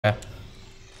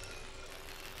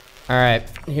Alright,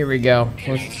 here we go.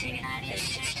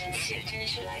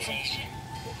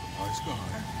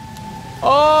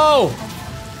 Oh!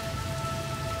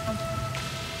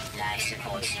 Life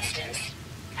support systems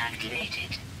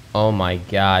activated. Oh my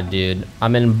god, dude.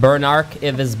 I'm in Bernark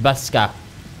Ivisbuska.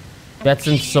 That's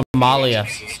in Somalia.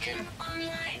 System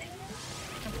online.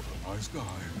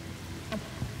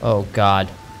 Oh god.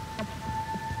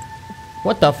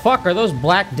 What the fuck are those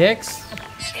black dicks?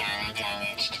 Scanner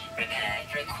damaged. Repair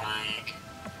required.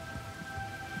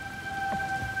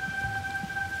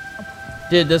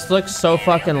 Dude, this looks so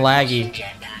fucking laggy.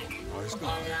 Jetpack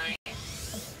online.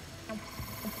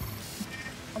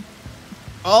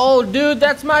 Oh, dude,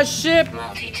 that's my ship!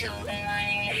 Multi-tool and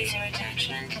mining laser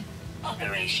attachment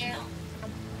operational.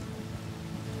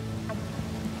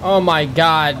 Oh my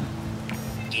god.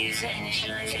 User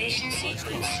initialization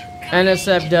sequence.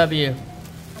 NSFW.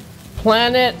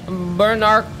 Planet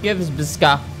Bernark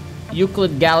Ivisbuska.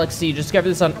 Euclid Galaxy. Discovered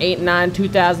this on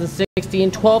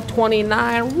 8/9/2016,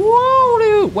 12:29. Whoa,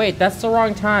 dude! Wait, that's the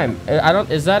wrong time.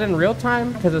 Is that in real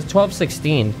time? Because it's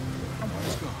 12:16.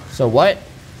 So what?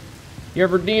 You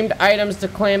have redeemed items. To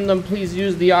claim them, please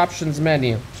use the options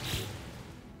menu.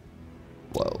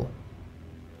 Whoa.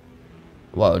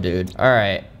 Whoa, dude.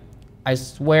 Alright. I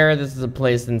swear this is a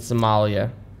place in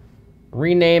Somalia.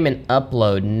 Rename and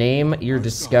upload. Name your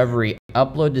discovery.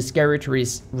 Upload discovery to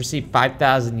receive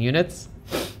 5,000 units.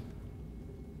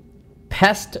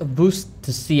 Pest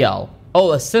Vusticiel.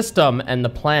 Oh, a system and the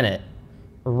planet.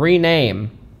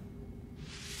 Rename.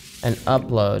 And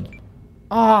upload.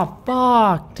 Oh,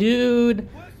 fuck, dude.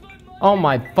 Oh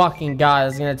my fucking god,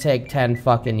 it's gonna take 10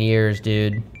 fucking years,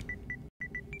 dude.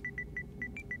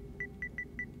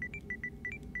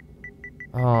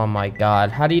 Oh my god,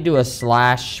 how do you do a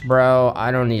slash, bro?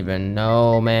 I don't even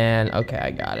know, man. Okay, I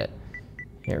got it.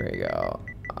 Here we go.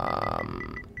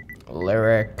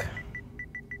 Lirik.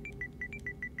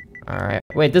 Alright.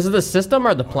 Wait, this is the system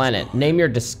or the planet? Name your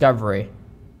discovery.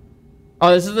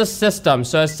 Oh, this is the system.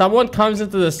 So if someone comes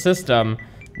into the system,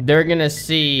 they're gonna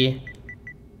see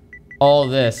all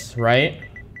this, right?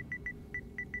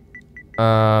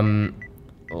 Live.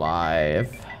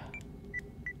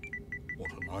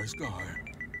 What a nice guy.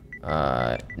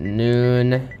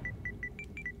 Noon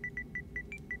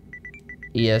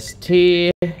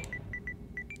EST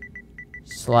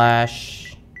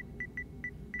slash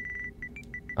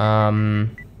 5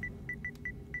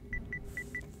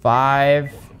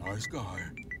 Nice guy.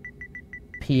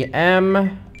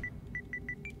 PM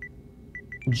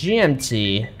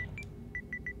GMT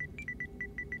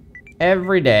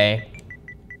every day.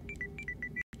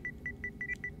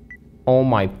 Oh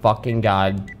my fucking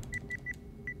god.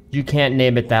 You can't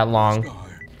name it that long.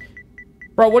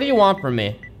 Bro, what do you want from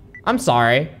me? I'm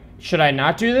sorry. Should I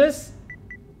not do this?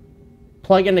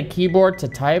 Plug in the keyboard to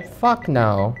type? Fuck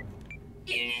no.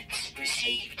 Units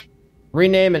received.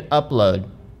 Rename and upload.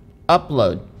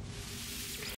 Upload.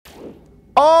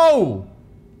 Oh!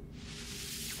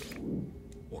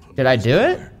 Did I do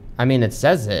it? I mean, it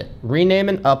says it. Rename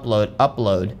and upload.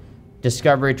 Upload.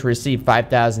 Discovery to receive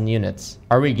 5,000 units.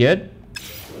 Are we good?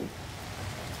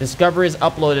 Discovery is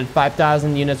uploaded.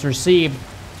 5,000 units received.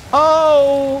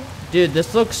 Oh! Dude,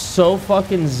 this looks so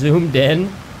fucking zoomed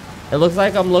in. It looks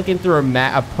like I'm looking through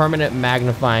a permanent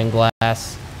magnifying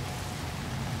glass.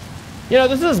 You know,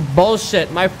 this is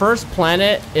bullshit. My first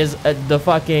planet is the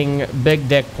fucking big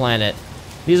dick planet.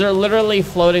 These are literally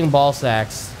floating ball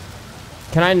sacks.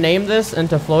 Can I name this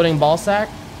into floating ball sack?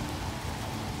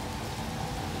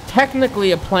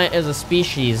 Technically, a plant is a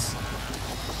species.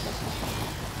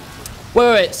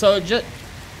 Wait, so just...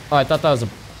 Oh, I thought that was a...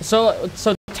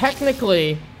 So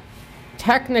technically,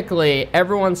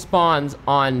 everyone spawns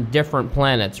on different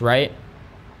planets, right?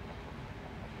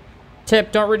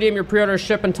 Tip, don't redeem your pre-order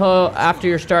ship until after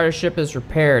your starter ship is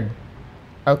repaired.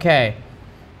 Okay.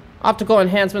 Optical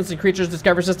enhancements to creatures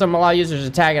discovery system allow users to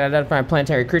tag and identify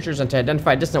planetary creatures and to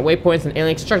identify distant waypoints and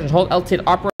alien constructions. Hold LT to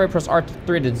operate, press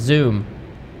R3 to zoom.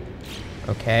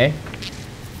 Okay.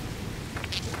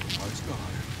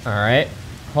 Alright.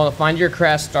 Hold on, find your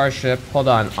crashed starship. Hold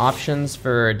on. Options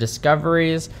for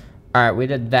discoveries. Alright, we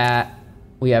did that.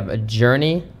 We have a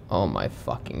journey. Oh my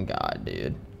fucking god,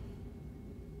 dude.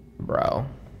 Bro.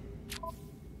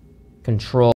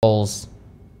 Controls.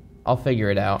 I'll figure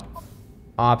it out.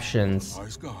 Options.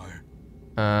 Nice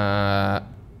guy.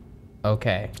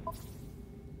 Okay.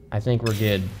 I think we're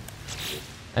good.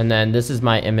 And then this is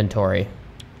my inventory.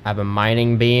 I have a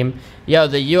mining beam. Yo,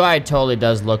 the UI totally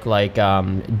does look like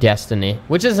Destiny,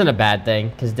 which isn't a bad thing,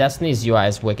 because Destiny's UI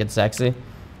is wicked sexy.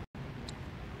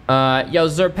 Yo,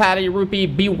 Zerpatty, Rupee,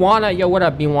 Biwana. Yo, what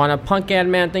up, Biwana? Punkan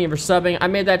Man, thank you for subbing. I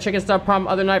made that chicken stuff problem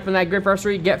other night from that great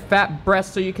anniversary. Get fat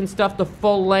breasts so you can stuff the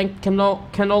full length.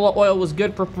 Canola oil was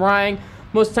good for frying.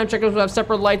 Most time checkers will have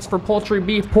separate lights for poultry,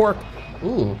 beef, pork.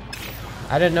 Ooh,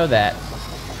 I didn't know that.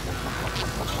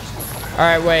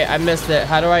 Alright, wait, I missed it.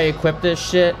 How do I equip this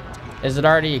shit? Is it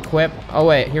already equipped? Oh,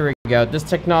 wait, here we go. This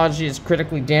technology is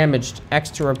critically damaged. X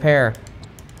to repair.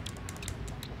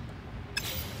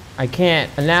 I can't.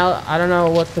 And now, I don't know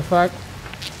what the fuck.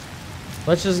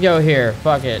 Let's just go here.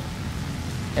 Fuck it.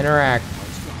 Interact.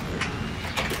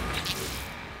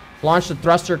 Launch the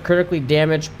thruster critically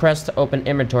damaged. Press to open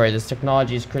inventory. This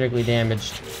technology is critically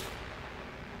damaged.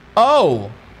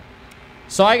 Oh!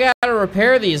 So I gotta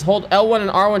repair these. Hold L1 and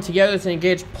R1 together to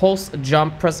engage pulse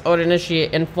jump. Press O to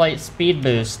initiate in-flight speed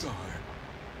boost.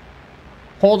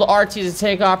 Hold RT to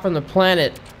take off from the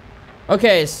planet.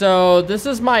 Okay, so this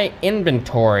is my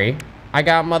inventory. I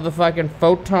got motherfucking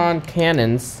photon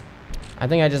cannons. I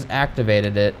think I just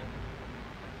activated it.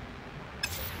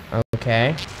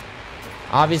 Okay.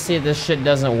 Obviously, this shit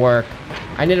doesn't work.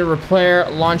 I need to repair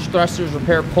launch thrusters,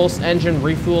 repair pulse engine,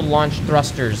 refuel launch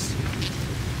thrusters.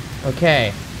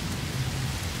 Okay.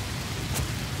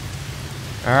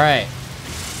 Alright.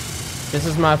 This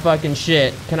is my fucking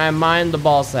shit. Can I mine the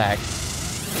ball sack?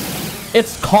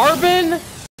 It's carbon?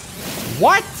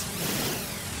 What?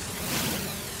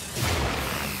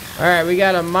 Alright, we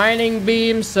got a mining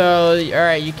beam, so...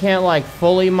 Alright, you can't, like,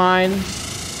 fully mine.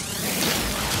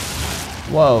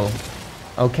 Whoa.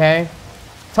 Okay.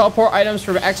 Teleport items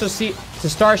from exosuit to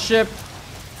starship.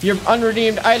 Your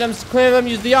unredeemed items, to clear them,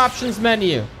 use the options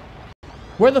menu.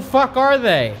 Where the fuck are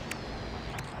they?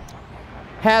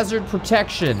 Hazard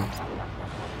protection.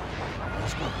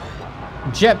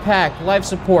 Jetpack, life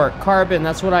support, carbon,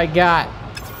 that's what I got.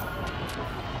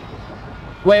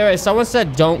 Wait, someone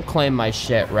said don't claim my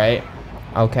shit, right?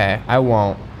 Okay, I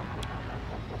won't.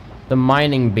 The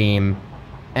mining beam.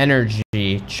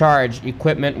 Energy. Charge.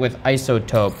 Equipment with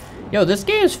isotope. Yo, this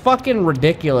game is fucking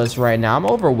ridiculous right now. I'm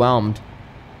overwhelmed.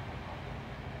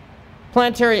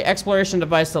 Planetary exploration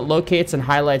device that locates and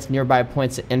highlights nearby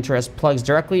points of interest. Plugs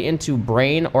directly into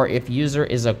brain, or if user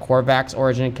is a Corvax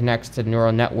origin, connects to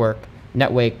neural network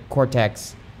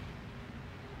cortex.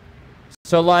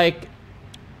 So, like...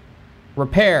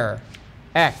 Repair.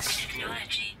 X.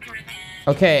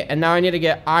 Okay, and now I need to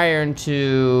get iron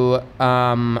to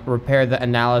repair the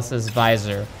analysis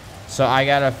visor. So I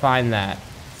gotta find that.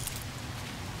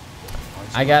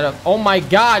 I gotta... Oh my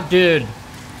god, dude!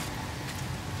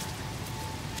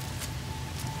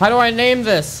 How do I name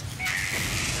this?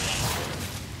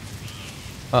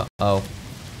 Uh-oh.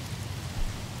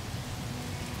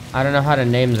 I don't know how to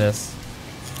name this.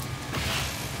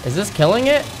 Is this killing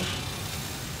it?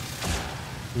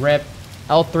 Rip.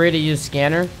 L3 to use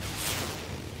scanner.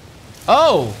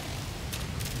 Oh!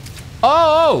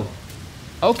 Oh!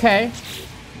 Okay.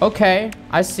 Okay.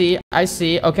 I see. I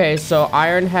see. Okay, so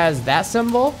iron has that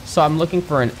symbol. So I'm looking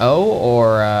for an O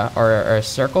or a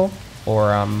circle.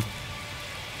 Or,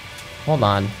 hold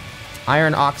on.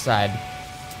 Iron oxide.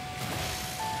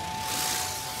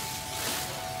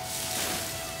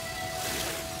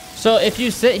 So if you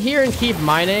sit here and keep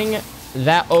mining,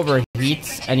 that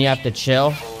overheats and you have to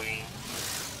chill.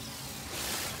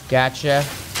 Gotcha.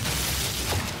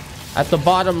 At the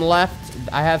bottom left,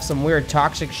 I have some weird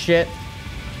toxic shit,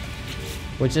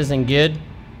 which isn't good.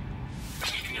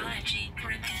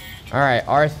 Alright,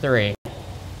 R3.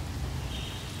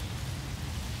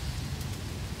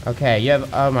 Okay, you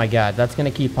have... Oh my god, that's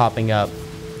gonna keep popping up.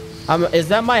 Is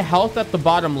that my health at the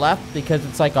bottom left? Because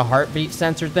it's like a heartbeat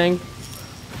sensor thing?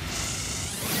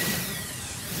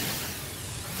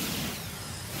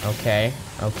 Okay,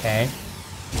 okay.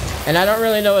 And I don't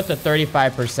really know what the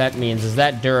 35% means. Is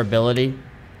that durability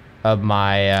of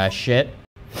my shit?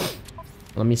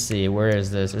 Let me see. Where is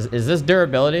this? Is this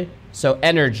durability? So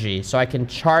energy. So I can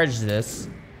charge this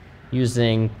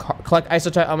using... Collect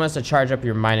isotope elements to charge up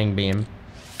your mining beam.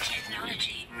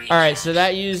 Alright, so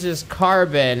that uses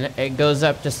carbon. It goes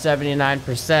up to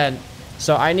 79%.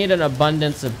 So I need an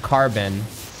abundance of carbon,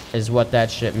 is what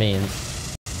that shit means,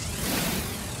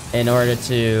 in order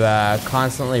to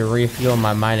constantly refuel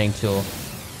my mining tool.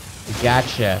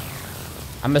 Gotcha.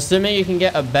 I'm assuming you can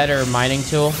get a better mining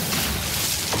tool,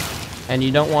 and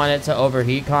you don't want it to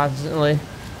overheat constantly,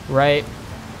 right?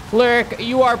 Lirik,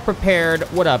 you are prepared.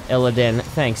 What up, Illidan?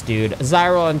 Thanks, dude.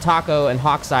 Zyro and Taco and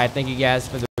Hawkseye, thank you guys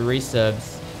for the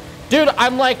resubs. Dude,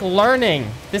 I'm like learning.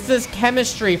 This is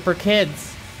chemistry for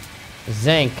kids.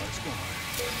 Zinc.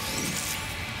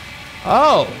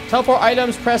 Oh, teleport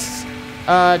items, press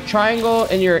triangle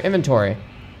in your inventory.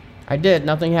 I did.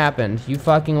 Nothing happened. You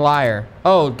fucking liar.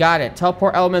 Oh, got it.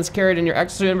 Teleport elements carried in your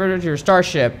exosuit inverter to your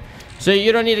starship. So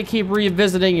you don't need to keep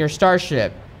revisiting your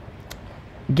starship.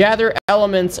 Gather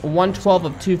elements 112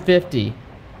 of 250.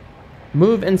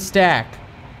 Move and stack.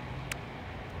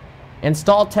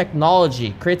 Install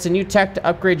technology. Creates a new tech to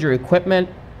upgrade your equipment.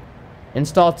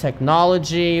 Install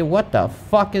technology. What the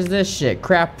fuck is this shit?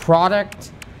 Craft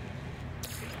product?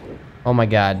 Oh my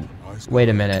god. Wait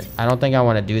a minute. I don't think I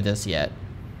want to do this yet.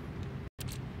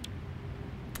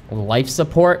 Life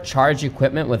support. Charge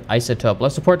equipment with isotope.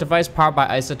 Life support device powered by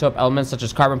isotope elements such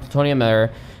as carbon, plutonium,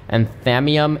 and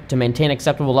thallium to maintain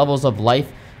acceptable levels of life.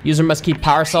 User must keep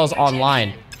power cells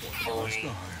online.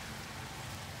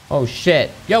 Oh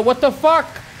shit. Yo, what the fuck?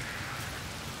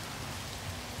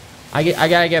 I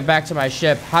gotta get back to my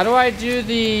ship. How do I do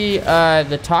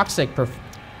the toxic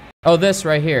oh, this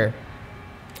right here.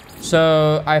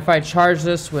 So if I charge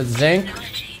this with zinc.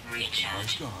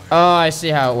 Oh, I see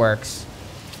how it works.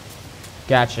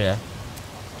 Gotcha.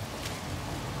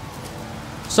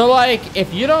 So like,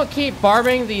 if you don't keep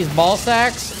farming these ball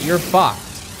sacks, you're fucked.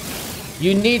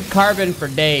 You need carbon for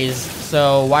days,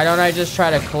 so why don't I just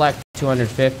try to collect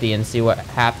 250 and see what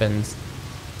happens,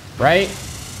 right?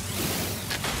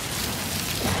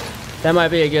 That might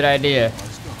be a good idea.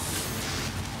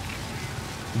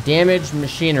 Damaged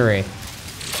machinery.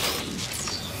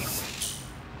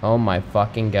 Oh my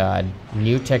fucking god.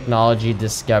 New technology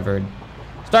discovered.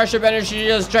 Starship energy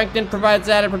is strengthened, provides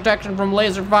added protection from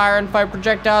laser fire and fire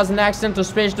projectiles and accidental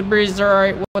space debris.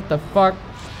 Alright, what the fuck?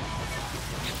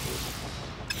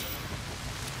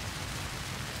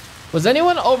 Was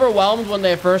anyone overwhelmed when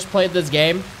they first played this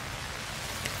game?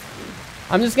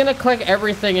 I'm just gonna click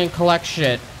everything and collect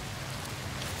shit.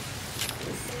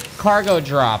 Cargo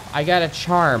drop. I got a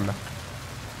charm.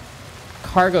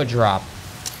 Cargo drop.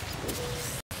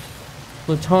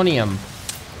 Plutonium.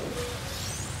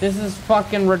 This is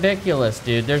fucking ridiculous,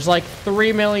 dude. There's like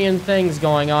 3 million things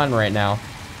going on right now.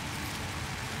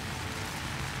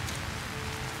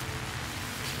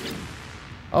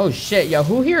 Oh shit, yo,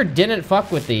 who here didn't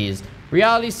fuck with these?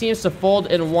 Reality seems to fold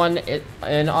in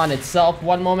on itself.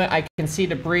 One moment I can see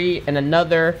debris, and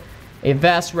another a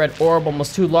vast red orb,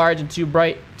 almost too large and too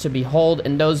bright to behold,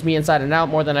 and knows me inside and out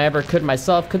more than I ever could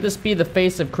myself. Could this be the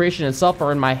face of creation itself,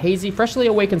 or in my hazy, freshly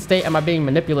awakened state am I being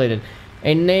manipulated?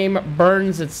 A name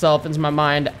burns itself into my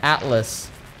mind, Atlas.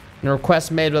 And a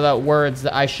request made without words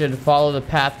that I should follow the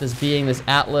path this being, this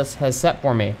Atlas, has set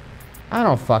for me. I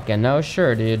don't fucking know.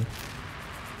 Sure, dude.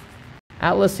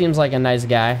 Atlas seems like a nice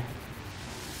guy.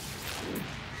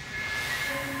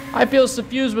 I feel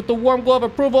suffused with the warm glow of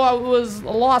approval. I was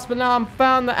lost, but now I'm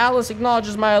found. The Atlas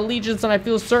acknowledges my allegiance, and I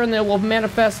feel certain that it will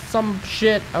manifest some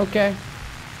shit. Okay.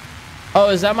 Oh,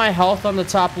 is that my health on the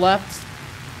top left?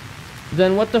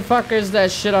 Then what the fuck is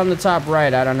that shit on the top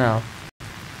right? I don't know.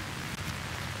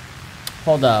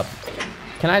 Hold up.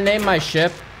 Can I name my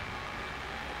ship?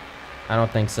 I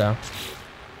don't think so.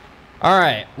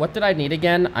 Alright, what did I need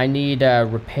again? I need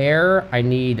repair. I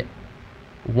need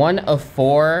 1 of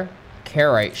 4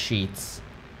 carite sheets.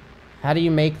 How do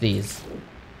you make these?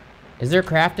 Is there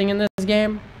crafting in this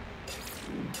game?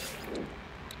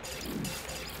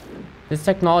 This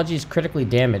technology is critically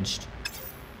damaged.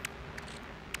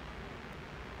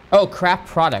 Oh, craft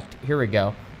product. Here we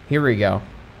go. Here we go.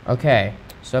 Okay,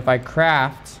 so if I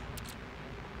craft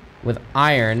with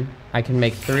iron, I can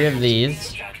make 3 of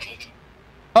these.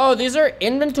 Oh, these are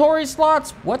inventory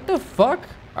slots? What the fuck?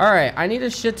 Alright, I need a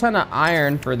shit ton of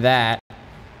iron for that.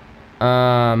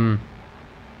 And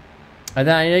then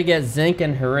I need to get zinc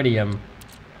and iridium.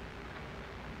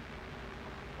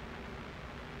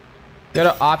 Go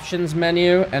to options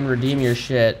menu and redeem your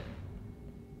shit.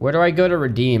 Where do I go to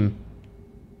redeem?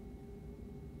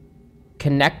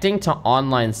 Connecting to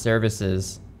online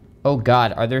services. Oh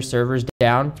god, are there servers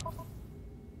down?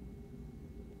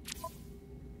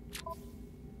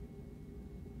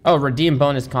 Oh, redeem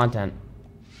bonus content.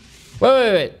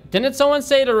 Wait. Didn't someone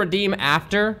say to redeem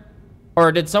after?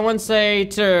 Or did someone say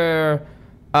to...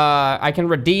 I can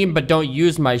redeem but don't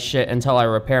use my shit until I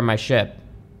repair my ship?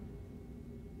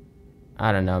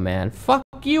 I don't know, man. Fuck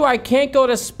you, I can't go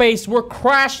to space. We're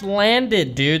crash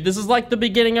landed, dude. This is like the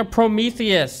beginning of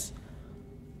Prometheus.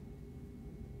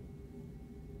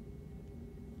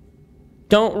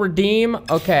 Don't redeem?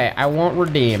 Okay, I won't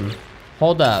redeem.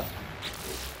 Hold up.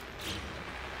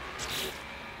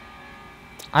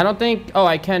 I don't think... Oh,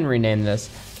 I can rename this.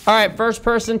 Alright, first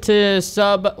person to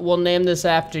sub will name this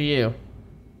after you.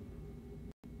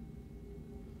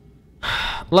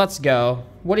 Let's go.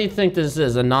 What do you think this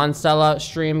is? A non-sellout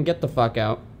stream? Get the fuck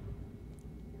out.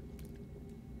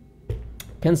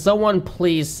 Can someone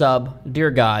please sub?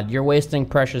 Dear God, you're wasting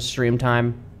precious stream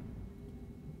time.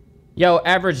 Yo,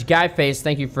 average guy face,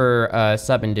 thank you for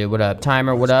subbing, dude. What up?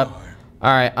 Timer, what up?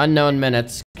 Alright, unknown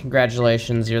minutes.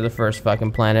 Congratulations, you're the first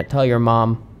fucking planet. Tell your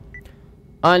mom.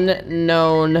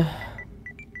 Unknown.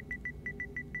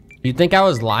 You think I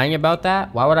was lying about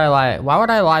that? Why would I lie? Why would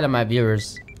I lie to my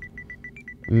viewers?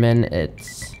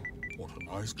 Minutes. What a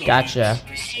nice guy. Gotcha.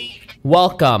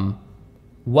 Welcome.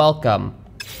 Welcome.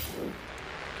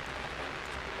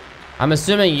 I'm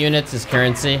assuming units is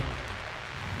currency.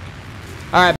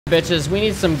 Alright, bitches, we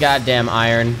need some goddamn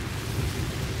iron.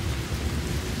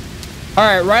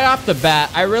 Alright, right off the bat,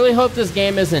 I really hope this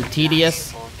game isn't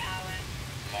tedious.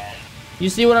 You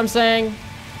see what I'm saying?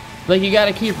 Like, you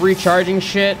gotta keep recharging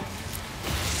shit.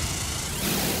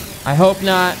 I hope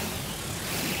not.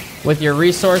 With your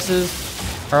resources,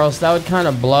 or else that would kind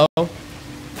of blow.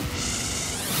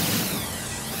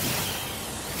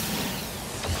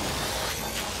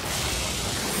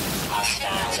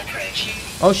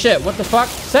 Oh shit, what the fuck?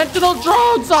 Sentinel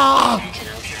drones! Ah!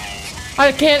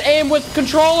 I can't aim with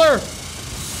controller!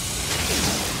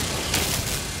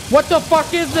 What the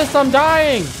fuck is this? I'm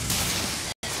dying!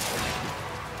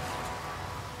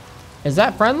 Is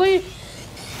that friendly? It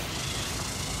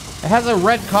has a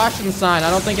red caution sign.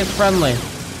 I don't think it's friendly.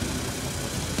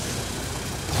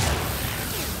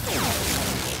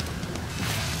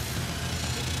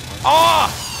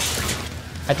 Ah!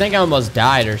 I think I almost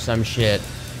died or some shit.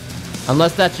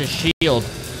 Unless that's a shield.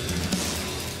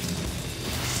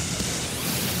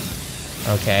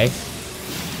 Okay.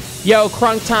 Yo,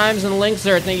 Crunk Times and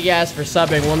Linkser, thank you guys for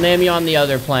subbing. We'll name you on the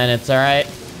other planets, alright?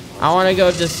 I want to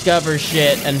go discover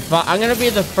shit and I'm gonna be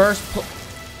the first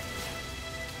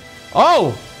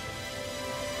Oh!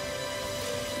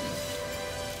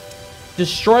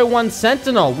 Destroy one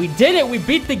sentinel. We did it! We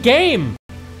beat the game!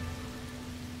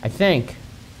 I think.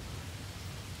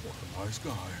 What a nice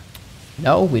guy.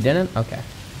 No, we didn't? Okay.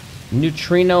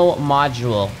 Neutrino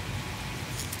module.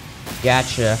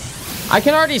 Gotcha. I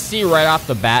can already see right off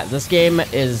the bat, this game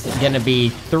is gonna be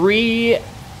 3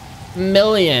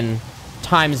 million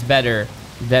times better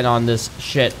than on this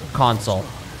shit console.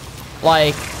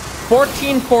 Like,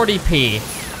 1440p,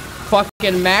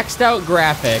 fucking maxed out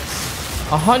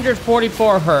graphics,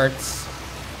 144 hertz,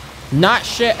 not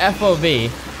shit FOV.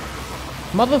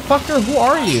 Motherfucker, who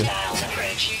are you?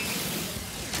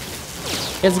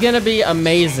 It's gonna be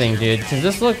amazing, dude. Cause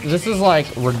this is like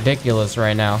ridiculous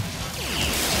right now.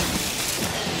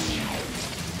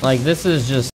 Like, this is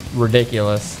just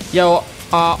ridiculous. Yo,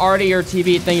 Artie or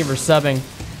TV, thank you for subbing.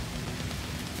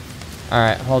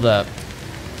 Alright, hold up.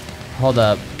 Hold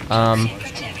up.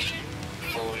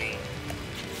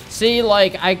 See,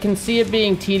 like, I can see it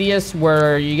being tedious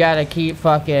where you gotta keep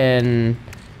fucking...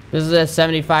 This is at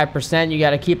 75%, you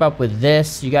gotta keep up with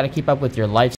this, you gotta keep up with your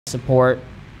life support.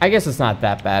 I guess it's not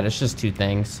that bad, it's just 2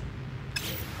 things.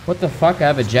 What the fuck, I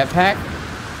have a jetpack?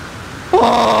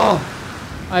 Oh!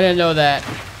 I didn't know that.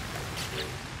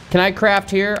 Can I craft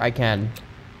here? I can.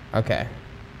 Okay.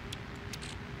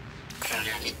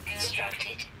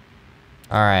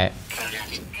 Alright.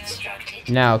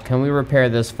 Now, can we repair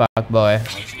this fuck boy?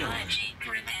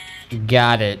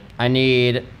 Got it. I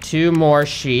need 2 more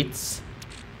sheets.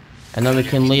 And then we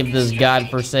can leave this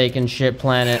godforsaken shit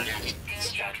planet.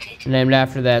 Named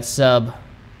after that sub.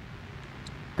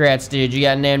 Congrats, dude. You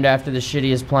got named after the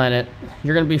shittiest planet.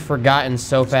 You're gonna be forgotten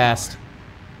so fast.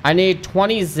 I need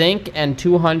 20 zinc and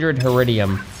 200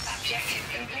 iridium.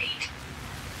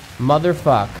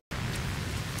 Motherfuck.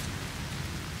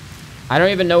 I don't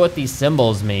even know what these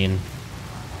symbols mean.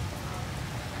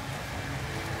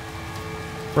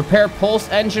 Repair pulse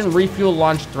engine, refuel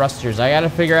launch thrusters. I gotta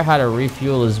figure out how to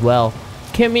refuel as well.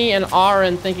 Kimmy and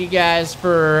Aaron, thank you guys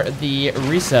for the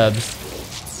resubs.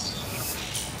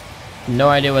 No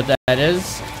idea what that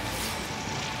is.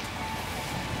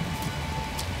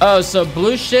 Oh, so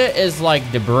blue shit is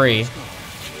like debris.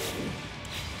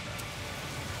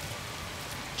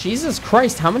 Jesus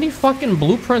Christ, how many fucking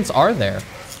blueprints are there?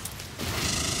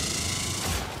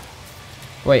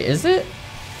 Wait, is it?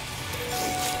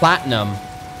 Platinum.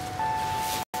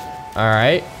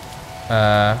 Alright.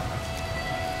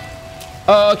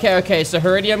 Oh, okay, so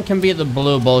Iridium can be the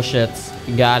blue bullshits.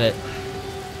 Got it.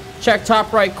 Check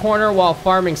top right corner while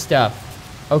farming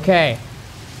stuff. Okay.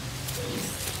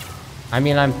 I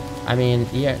mean,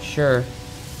 yeah, sure.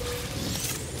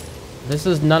 This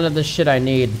is none of the shit I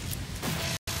need.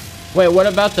 Wait, what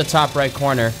about the top right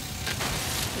corner?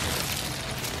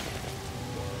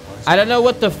 I don't know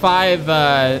what the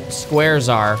 5 squares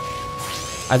are.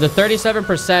 The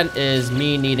 37% is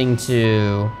me needing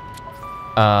to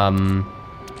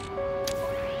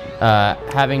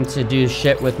having to do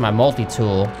shit with my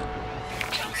multi-tool.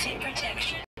 Toxic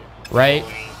protection. Right?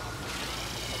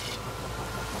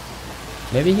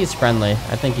 Maybe he's friendly.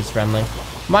 I think he's friendly.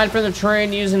 Mine from the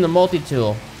terrain using the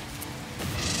multi-tool.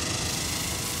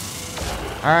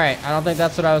 Alright, I don't think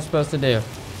that's what I was supposed to do.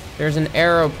 There's an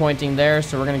arrow pointing there,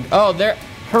 so we're gonna... Oh, there...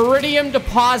 Heridium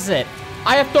deposit.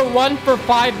 I have to run for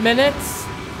 5 minutes?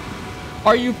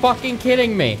 Are you fucking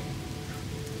kidding me?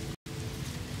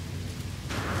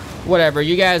 Whatever,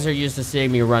 you guys are used to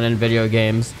seeing me run in video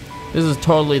games. This is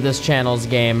totally this channel's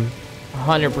game.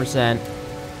 100%.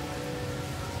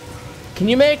 Can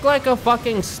you make like a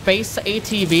fucking space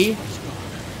ATV?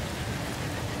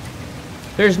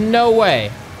 There's no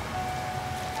way.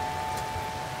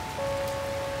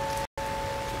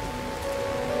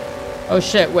 Oh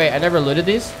shit, wait, I never looted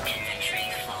these?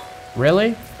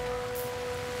 Really?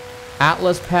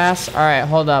 Atlas Pass? Alright,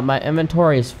 hold up, my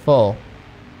inventory is full.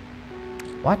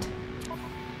 What?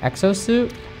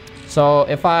 Exosuit? So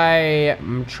if I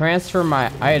transfer my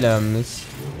items...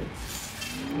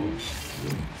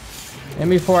 And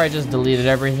before I just deleted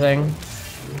everything.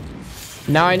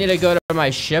 Now I need to go to my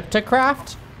ship to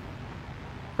craft?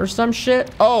 Or some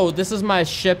shit? Oh, this is my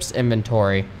ship's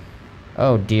inventory.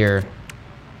 Oh dear.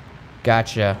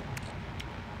 Gotcha.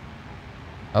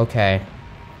 Okay.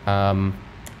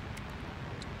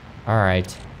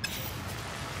 Alright.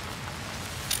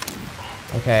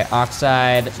 Okay,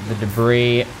 oxide, the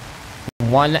debris.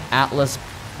 1 Atlas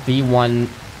V1.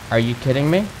 Are you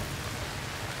kidding me?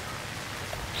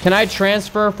 Can I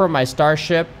transfer from my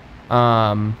starship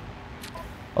over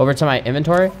to my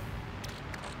inventory?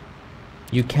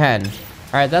 You can.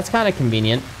 Alright, that's kind of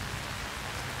convenient.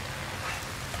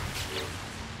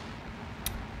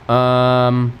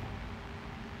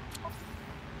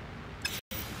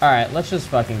 Alright, let's just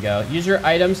fucking go. Use your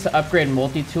items to upgrade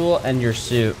multi-tool and your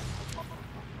suit.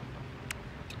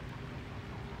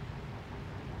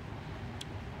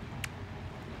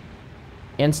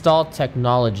 Install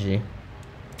technology.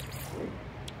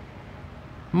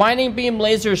 Mining beam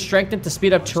laser is strengthened to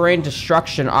speed up terrain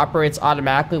destruction. Operates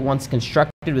automatically once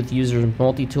constructed with user's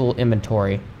multi-tool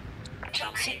inventory.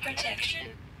 Toxic protection.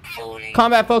 Falling.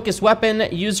 Combat focused weapon.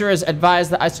 User is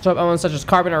advised that isotope elements such as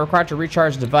carbon are required to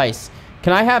recharge device.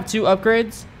 Can I have 2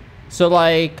 upgrades? So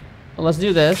like, let's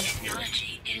do this.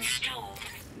 Technology installed.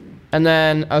 And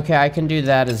then, okay, I can do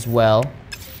that as well.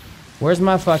 Where's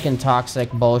my fucking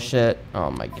toxic bullshit?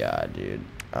 Oh my god, dude.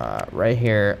 Right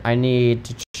here. I need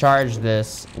to charge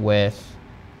this with...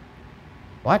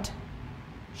 What?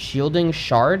 Shielding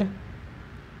shard?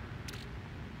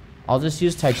 I'll just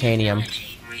use titanium.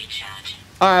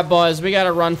 Alright, boys. We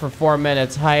gotta run for 4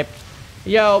 minutes. Hype.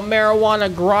 Yo,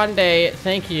 Marijuana Grande.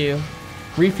 Thank you.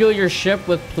 Refuel your ship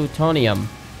with plutonium.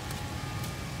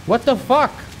 What the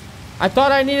fuck? I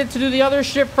thought I needed to do the other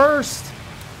ship first.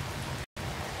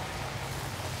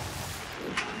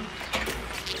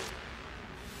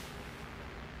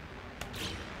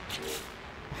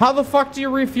 How the fuck do you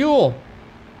refuel?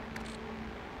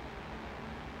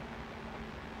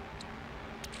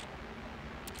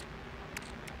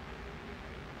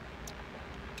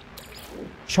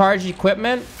 Charge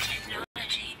equipment?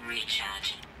 Technology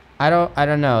recharge. I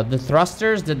don't know. The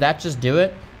thrusters, did that just do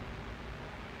it?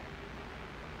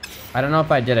 I don't know if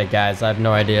I did it, guys. I have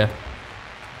no idea.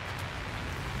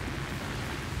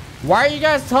 Why are you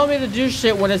guys telling me to do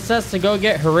shit when it says to go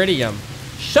get Heridium?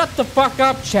 Shut the fuck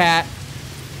up, chat.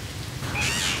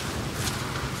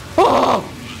 Oh!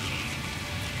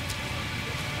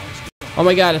 Oh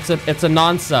my god, it's a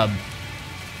non-sub.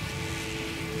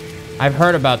 I've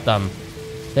heard about them.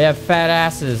 They have fat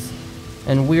asses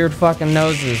and weird fucking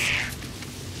noses.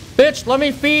 Bitch, let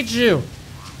me feed you.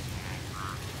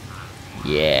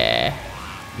 Yeah.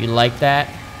 You like that?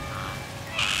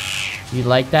 You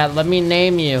like that? Let me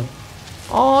name you.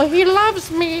 Oh, he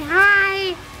loves me.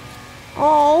 Hi.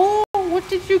 Oh, what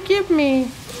did you give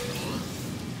me?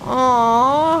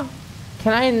 Aww.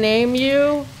 Can I name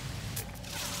you?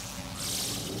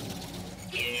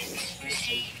 Units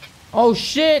received. Oh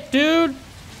shit, dude.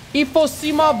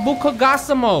 Ifosima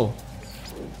Bukagasamo.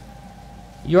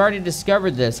 You already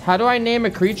discovered this. How do I name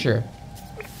a creature?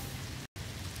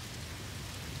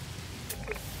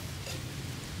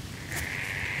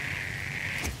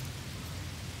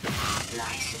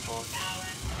 Life support power.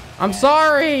 I'm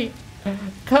sorry.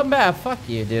 Come back. Fuck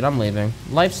you, dude. I'm leaving.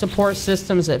 Life support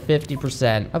systems at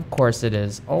 50%. Of course it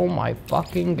is. Oh my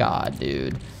fucking god,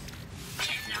 dude.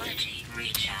 Technology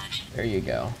recharge. There you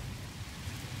go.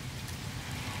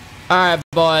 Alright,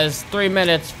 boys. 3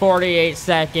 minutes, 48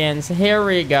 seconds. Here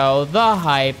we go. The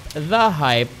hype. The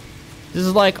hype. This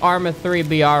is like Arma 3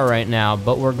 BR right now,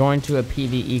 but we're going to a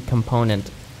PvE component.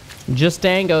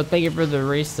 Justango, thank you for the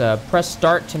resub. Press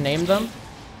start to name them.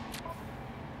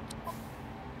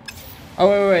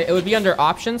 Oh, wait. It would be under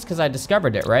options because I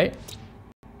discovered it, right?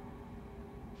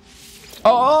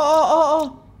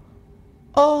 Oh.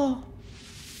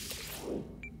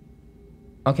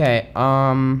 Okay,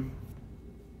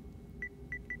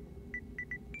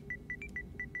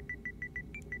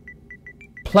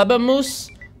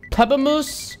 Plebemus,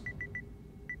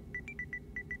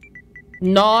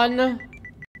 non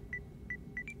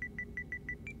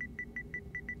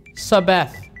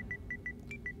Sabeth.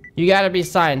 You gotta be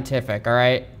scientific, all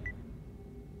right?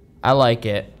 I like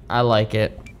it.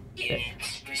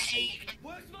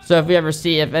 So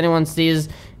if anyone sees,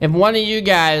 if one of you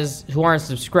guys who aren't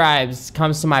subscribed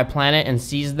comes to my planet and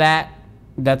sees that,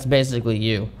 that's basically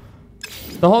you.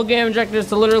 The whole game objective is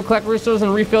to literally collect resources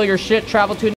and refill your shit.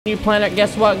 Travel to a new planet.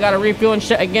 Guess what? Gotta refuel and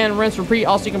shit again. Rinse, repeat.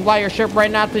 Also, you can fly your ship right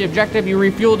now to the objective. You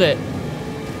refueled it.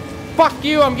 Fuck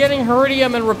you. I'm getting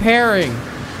Heridium and repairing.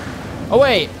 Oh,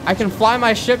 wait. I can fly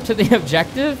my ship to the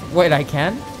objective? Wait, I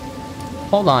can?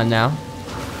 Hold on now.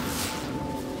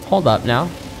 Hold up now.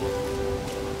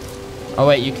 Oh,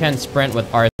 wait. You can sprint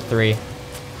with R3.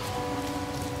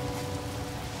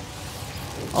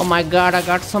 Oh my god, I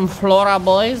got some flora,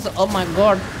 boys. Oh my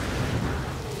god.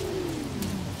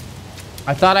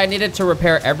 I thought I needed to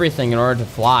repair everything in order to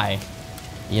fly,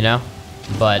 you know?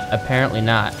 But apparently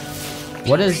not.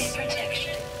 What is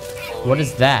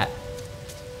that?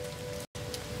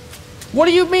 What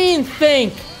do you mean,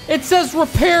 think? It says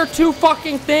repair 2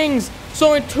 fucking things.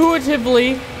 So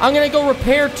intuitively, I'm gonna go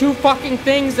repair 2 fucking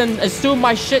things and assume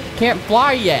my shit can't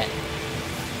fly yet.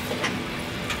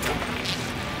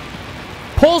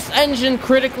 Pulse engine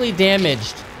critically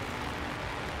damaged.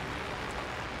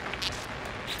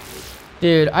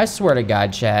 Dude, I swear to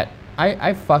God, chat.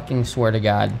 I fucking swear to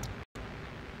God.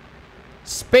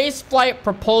 Space flight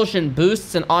propulsion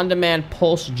boosts and on-demand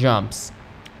pulse jumps.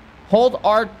 Hold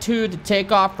R2 to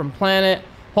take off from planet.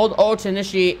 Hold O to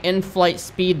initiate in-flight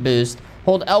speed boost.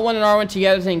 Hold L1 and R1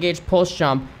 together to engage pulse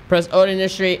jump. Press O to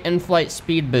initiate in-flight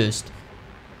speed boost.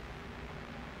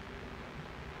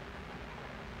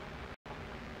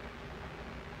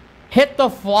 Hit the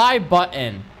fly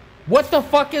button. What the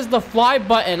fuck is the fly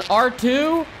button?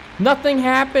 R2? Nothing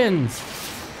happens.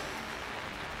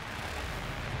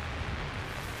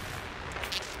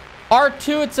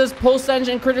 R2, it says pulse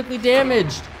engine critically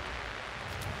damaged.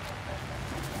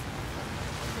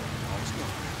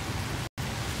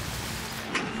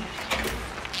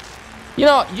 You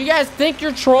know, you guys think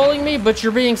you're trolling me, but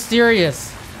you're being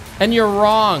serious. And you're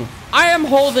wrong. I am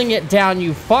holding it down,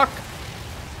 you fuck.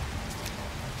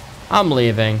 I'm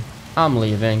leaving.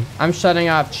 I'm shutting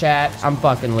off chat. I'm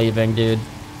fucking leaving, dude.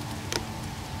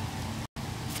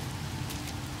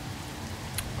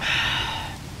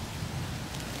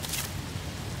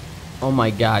 Oh my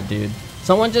god, dude.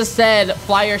 Someone just said,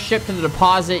 fly your ship to the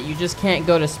deposit. You just can't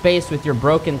go to space with your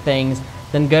broken things.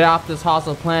 Then get off this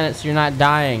hostile planet so you're not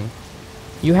dying.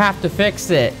 You have to fix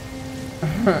it.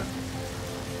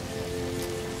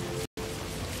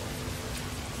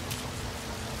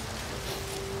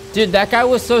 Dude, that guy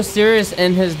was so serious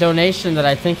in his donation that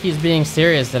I think he's being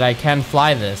serious that I can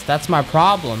fly this. That's my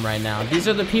problem right now. These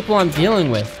are the people I'm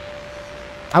dealing with.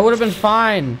 I would have been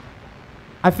fine.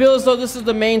 I feel as though this is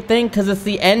the main thing because it's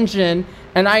the engine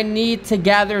and I need to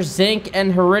gather zinc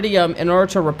and heridium in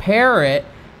order to repair it,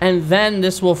 and then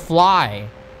this will fly.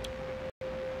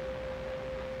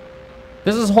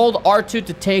 This is hold R2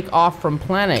 to take off from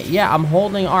planet. Yeah, I'm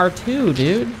holding R2,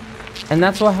 dude. And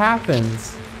that's what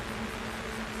happens.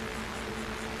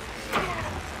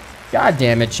 God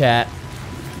damn it, chat.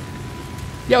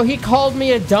 Yo, he called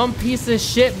me a dumb piece of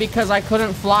shit because I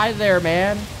couldn't fly there,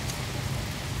 man.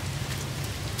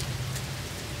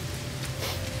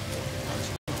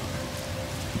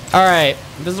 Alright,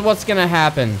 this is what's gonna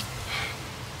happen.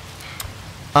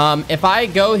 If I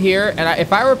go here, and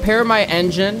if I repair my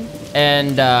engine,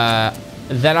 and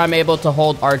then I'm able to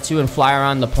hold R2 and fly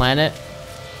around the planet,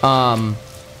 I'm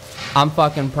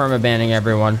fucking permabanning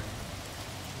everyone.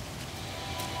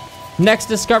 Next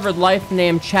discovered life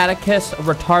named Chaticus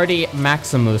retardi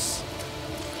maximus.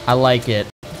 I like it.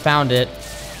 Found it.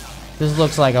 This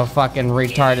looks like a fucking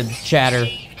retarded chatter.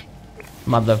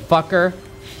 Motherfucker.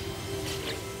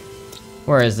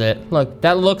 Where is it? Look,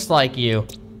 that looks like you.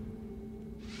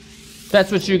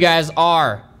 That's what you guys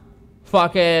are.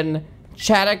 Fucking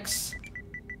Chatix.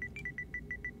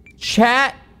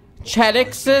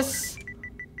 Chatixus.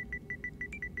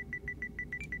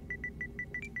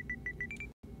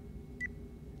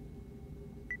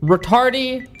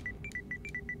 Retardi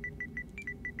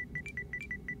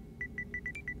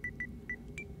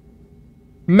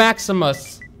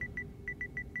Maximus.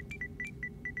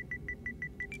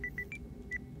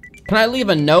 Can I leave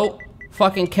a note?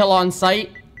 Fucking kill on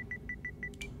sight.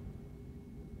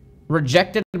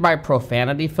 Rejected by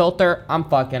profanity filter.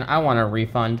 I want a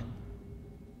refund.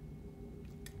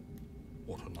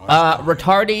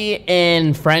 Retardy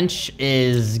in French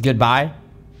is goodbye.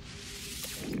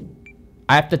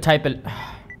 I have to type it.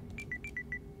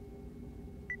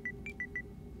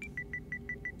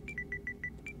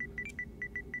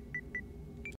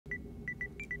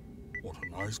 What a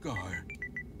nice guy.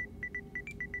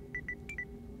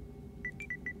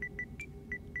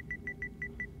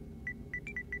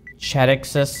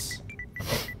 Chatixus.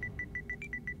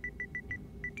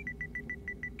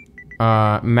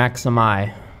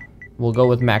 Maximi. We'll go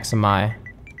with Maximi.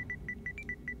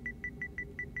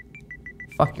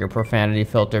 Fuck your profanity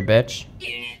filter, bitch.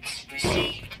 Units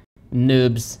received.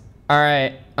 Noobs.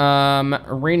 Alright,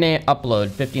 rename, upload,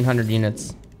 1,500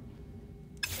 units.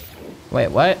 Wait,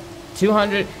 what?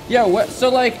 200? Yo, what? So,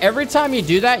 like, every time you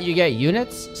do that, you get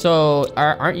units? So,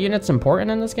 aren't units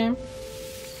important in this game?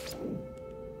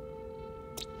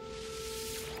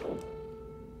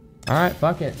 Alright,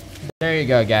 fuck it. There you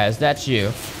go, guys. That's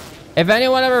you. If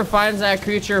anyone ever finds that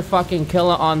creature, fucking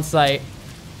kill it on sight.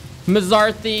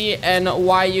 Mazarthi and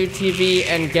YUTV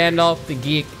and Gandalf the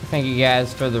Geek, thank you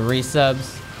guys for the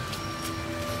resubs.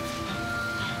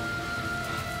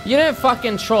 You didn't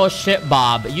fucking troll shit,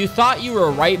 Bob. You thought you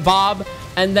were right, Bob,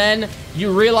 and then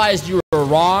you realized you were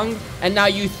wrong, and now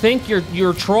you think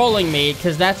you're trolling me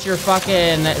because that's your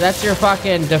fucking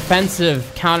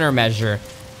defensive countermeasure.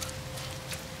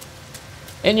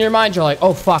 In your mind, you're like,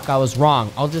 oh fuck, I was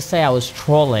wrong. I'll just say I was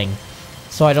trolling,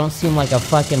 so I don't seem like a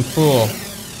fucking fool.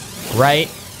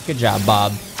 Right? Good job,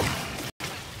 Bob.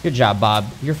 Good job, Bob.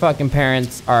 Your fucking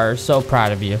parents are so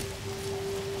proud of you.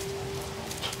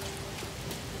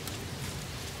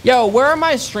 Yo, where are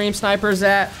my stream snipers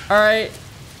at? Alright.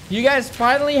 You guys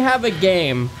finally have a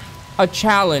game. A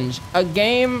challenge. A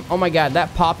game. Oh my god,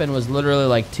 that Poppin was literally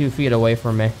like 2 feet away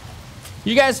from me.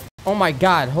 You guys. Oh my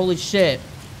god, holy shit.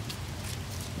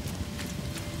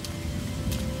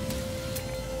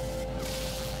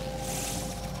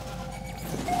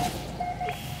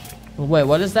 Wait,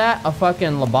 what is that? A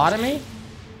fucking lobotomy?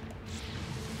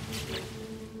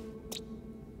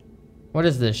 What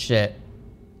is this shit?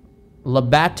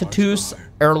 Labatatus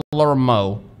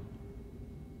erlermo.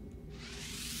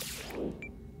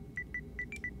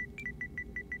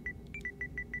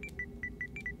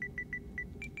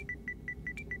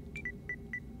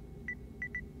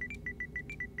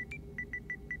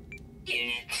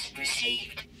 Units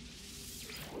received.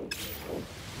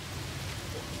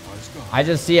 I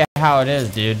just see how it is,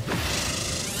 dude.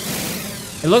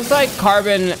 It looks like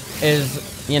carbon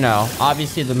is, you know,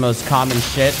 obviously the most common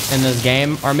shit in this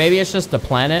game. Or maybe it's just the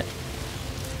planet.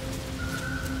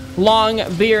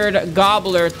 Longbeard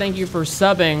Gobbler, thank you for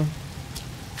subbing.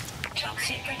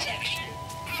 Toxic protection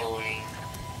falling.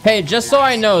 Hey, just so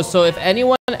I know, so if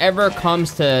anyone ever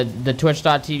comes to the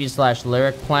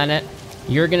twitch.tv/Lirik planet,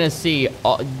 you're gonna see,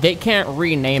 they can't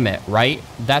rename it, right?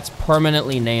 That's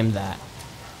permanently named that.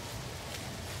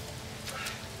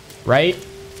 Right?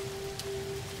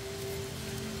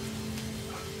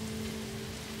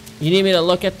 You need me to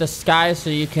look at the sky so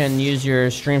you can use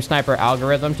your stream sniper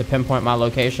algorithm to pinpoint my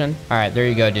location? Alright, there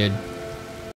you go, dude.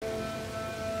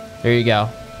 There you go.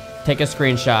 Take a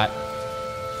screenshot.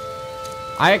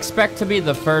 I expect to be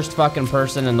the first fucking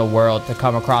person in the world to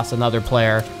come across another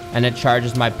player and it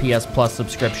charges my PS Plus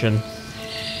subscription.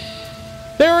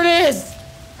 There it is!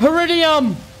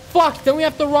 Heridium! Fuck, then we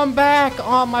have to run back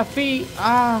on my feet.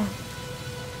 Ah.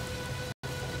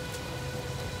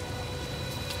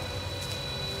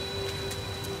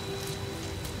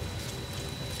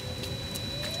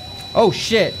 Oh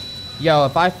shit. Yo,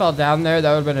 if I fell down there, that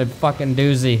would have been a fucking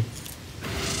doozy.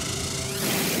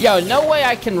 Yo, no way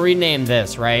I can rename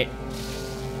this, right?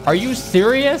 Are you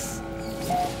serious?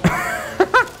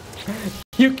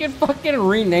 You can fucking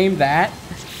rename that?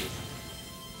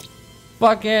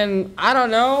 Fucking, I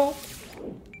don't know.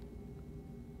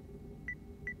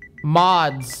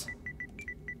 Mods.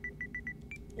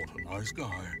 What a nice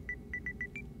guy.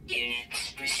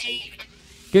 Units received.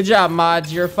 Good job,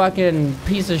 mods. You're a fucking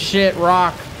piece of shit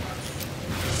rock.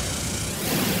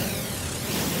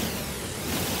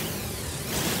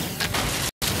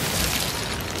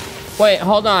 Wait,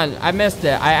 hold on. I missed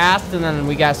it. I asked and then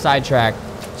we got sidetracked.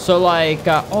 So like,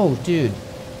 oh, dude.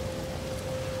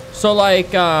 So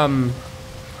like,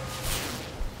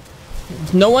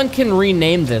 no one can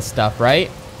rename this stuff,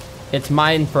 right? It's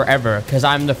mine forever because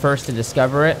I'm the first to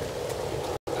discover it.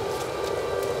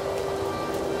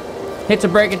 Hate to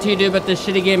break it to you, dude, but this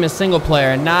shitty game is single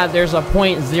player. Nah, there's a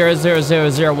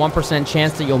 0.00001%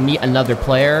 chance that you'll meet another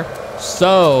player.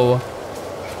 So,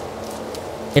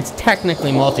 it's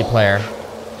technically multiplayer.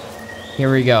 Here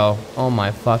we go. Oh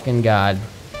my fucking god.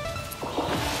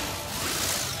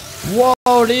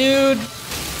 Whoa, dude.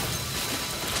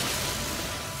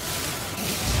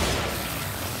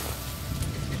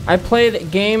 I played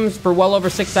games for well over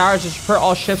 6 hours just for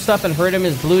all ship stuff, and Heridium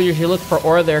is blue. Usually look for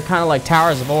ore. They're kind of like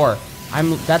towers of ore.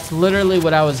 That's literally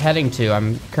what I was heading to.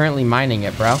 I'm currently mining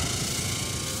it, bro.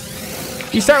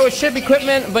 You start with ship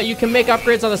equipment, but you can make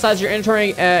upgrades on the sides of your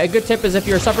inventory. A good tip is if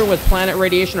you're suffering with planet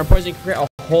radiation or poison, you can create a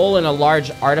hole in a large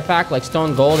artifact like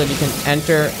stone gold, and you can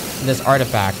enter this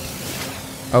artifact.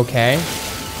 Okay.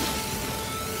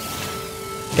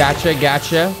 Gotcha,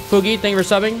 gotcha. Foogie, thank you for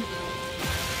subbing.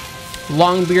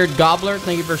 Longbeard Gobbler,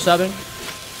 thank you for subbing.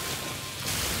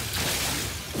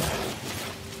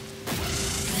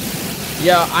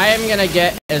 Yo, I am gonna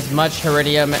get as much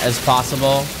Heridium as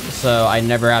possible, so I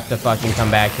never have to fucking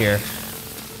come back here.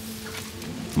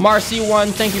 Marcy1,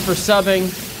 thank you for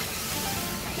subbing.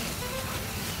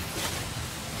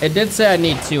 It did say I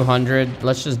need 200.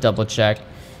 Let's just double check.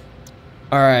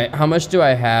 Alright, how much do I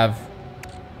have?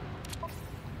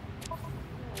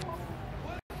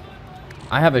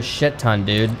 I have a shit ton,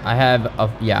 dude. I have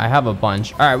a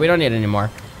bunch. Alright, we don't need any more.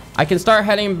 I can start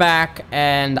heading back,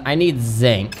 and I need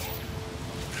zinc.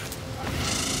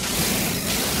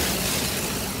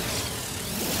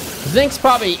 Zinc's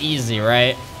probably easy,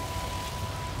 right?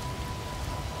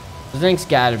 Zinc's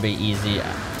gotta be easy.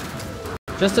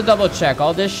 Just to double check,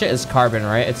 all this shit is carbon,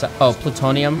 right? It's oh,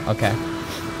 plutonium? Okay.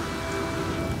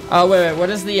 Oh, wait, what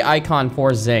is the icon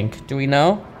for zinc? Do we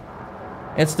know?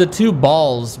 It's the 2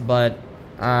 balls, but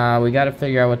we gotta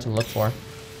figure out what to look for.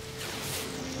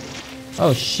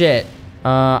 Oh, shit.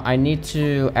 I need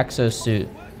to exosuit.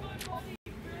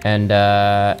 And,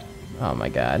 oh my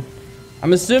god.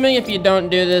 I'm assuming if you don't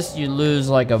do this, you lose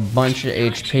like a bunch of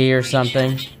HP or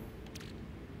something.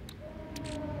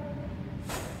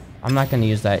 I'm not gonna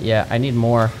use that yet. I need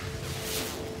more.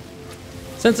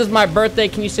 Since it's my birthday,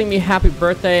 can you sing me happy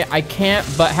birthday? I can't,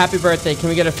 but happy birthday. Can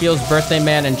we get a Feels birthday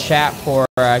man in chat for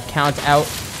count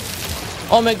out?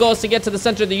 Ultimate goal is to get to the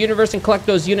center of the universe and collect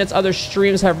those units. Other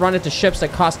streams have run into ships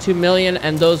that cost 2 million,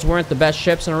 and those weren't the best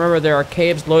ships. And remember, there are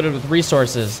caves loaded with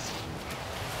resources.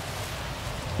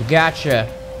 Gotcha.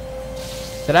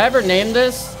 Did I ever name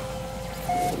this?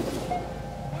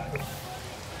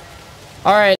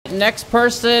 Alright, next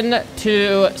person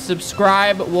to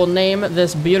subscribe will name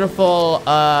this beautiful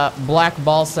black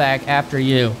ball sack after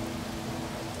you.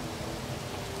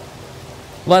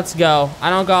 Let's go. I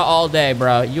don't got all day,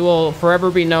 bro. You will forever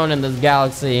be known in this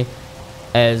galaxy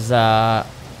as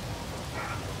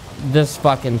this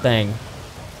fucking thing.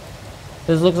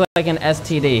 This looks like an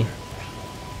STD.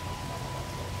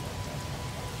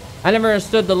 I never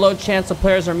understood the low chance of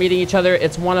players are meeting each other.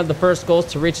 It's one of the first goals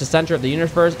to reach the center of the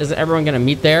universe. Isn't everyone gonna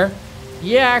meet there?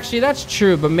 Yeah, actually, that's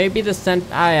true, but maybe the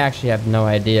I actually have no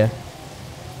idea.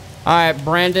 Alright,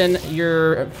 Brandon,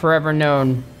 you're forever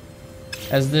known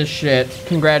as this shit.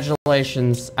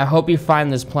 Congratulations. I hope you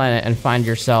find this planet and find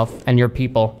yourself and your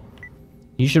people.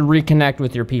 You should reconnect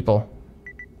with your people.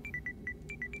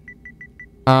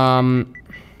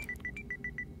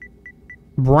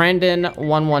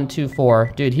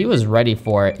 Brandon1124. Dude, he was ready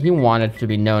for it. He wanted to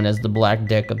be known as the black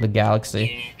dick of the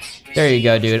galaxy. There you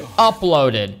go, dude.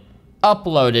 Uploaded.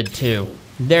 Uploaded too.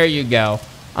 There you go.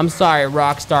 I'm sorry,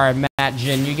 Rockstar and Matt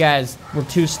Jin. You guys were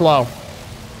too slow.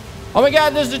 Oh my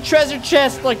god, there's a treasure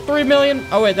chest. Like 3 million.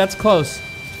 Oh wait, that's close.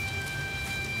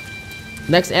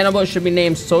 Next animal should be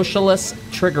named Socialist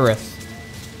Triggereth.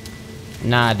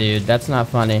 Nah, dude. That's not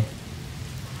funny.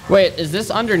 Wait, is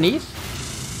this underneath?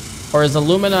 Or is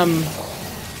aluminum...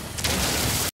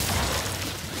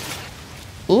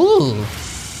 Ooh.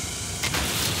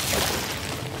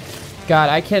 God,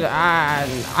 I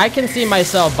can see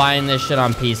myself buying this shit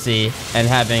on PC and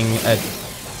having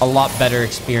a lot better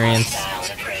experience.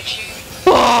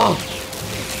 Oh!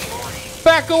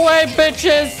 Back away,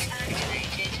 bitches!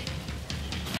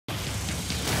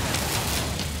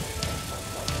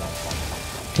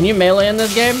 Can you melee in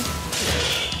this game?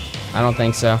 I don't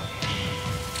think so.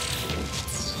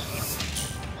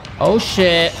 Oh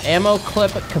shit, ammo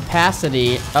clip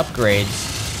capacity upgrades.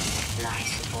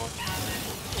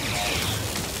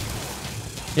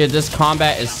 Dude, this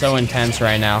combat is so intense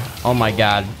right now. Oh my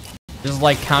god. This is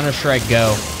like Counter-Strike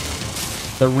Go.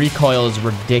 The recoil is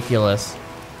ridiculous.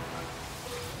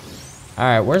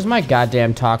 Alright, where's my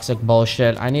goddamn toxic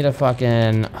bullshit? I need a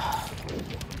fucking...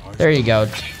 There you go.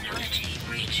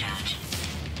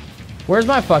 Where's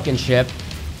my fucking ship?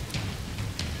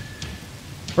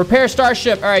 Repair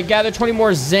starship. All right, gather 20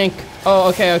 more zinc. Oh,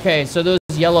 okay, okay. So those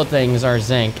yellow things are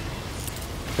zinc.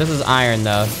 This is iron,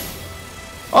 though.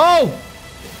 Oh!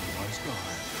 Nice guy.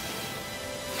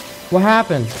 What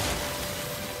happened?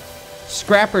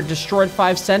 Scrapper destroyed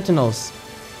 5 sentinels.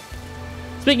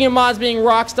 Speaking of mods being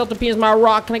rocks, Delta P is my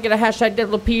rock. Can I get a hashtag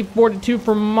Delta P42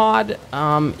 for mod?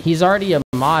 He's already a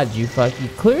mod, you fuck.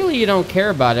 Clearly you don't care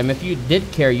about him. If you did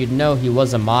care, you'd know he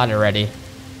was a mod already.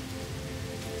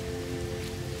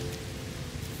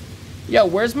 Yo,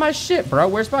 where's my ship, bro?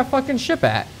 Where's my fucking ship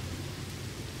at?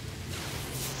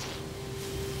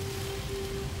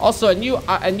 Also, a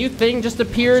new thing just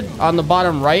appeared on the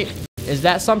bottom right. Is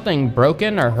that something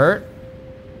broken or hurt?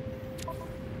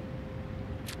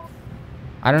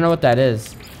 I don't know what that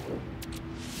is.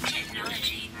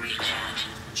 Technology recharge.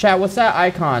 Chat, what's that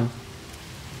icon?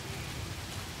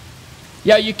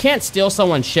 Yo, you can't steal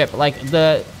someone's ship. Like,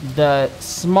 the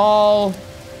small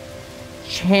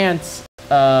chance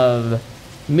of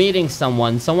meeting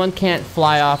someone can't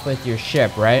fly off with your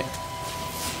ship, right?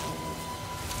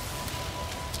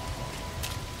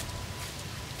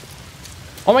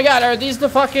 Oh my god, are these the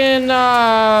fucking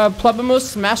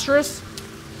Plebimus Masterus?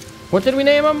 What did we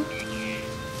name them?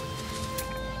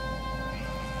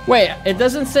 Wait, it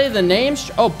doesn't say the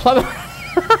names. Oh, Plebimus.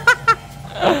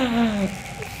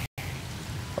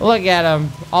 Look at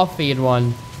him. I'll feed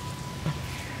one.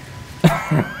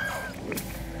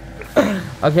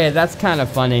 Okay, that's kind of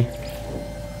funny.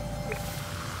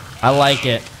 I like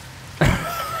it.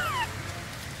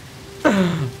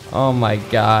 Oh my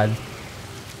god.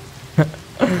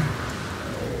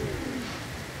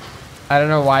 I don't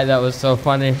know why that was so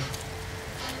funny.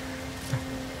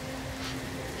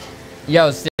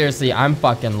 Yo, seriously, I'm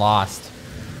fucking lost.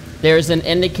 There's an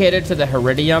indicator to the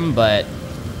Heridium, but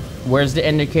where's the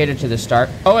indicator to the star?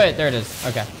 Oh wait, there it is.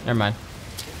 Okay, never mind.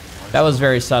 That was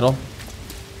very subtle.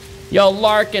 Yo,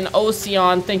 Lark and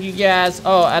Ocean, thank you guys.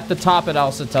 Oh, at the top it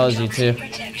also tells you too.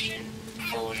 Protection.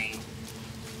 Forwarding.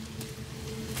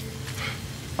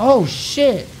 Oh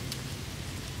shit.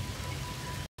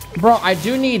 Bro, I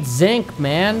do need zinc,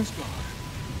 man.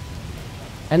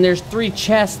 And there's 3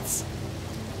 chests.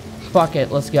 Fuck it,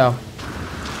 let's go.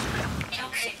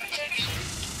 Toxic protection.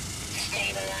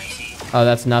 Stabilizing. Oh,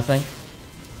 that's nothing.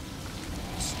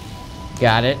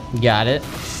 Got it, got it.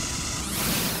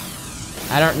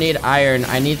 I don't need iron.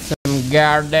 I need some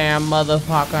goddamn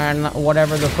motherfucking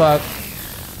whatever the fuck.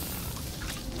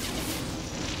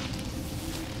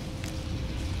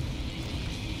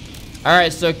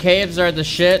 Alright, so caves are the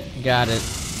shit. Got it.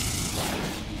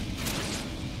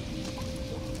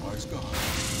 Nice guy.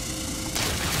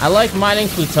 I like mining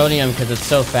plutonium because it's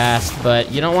so fast,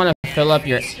 but you don't want to fill up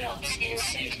your... Slots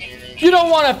inserted in the You don't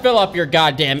want to fill up your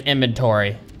goddamn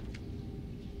inventory.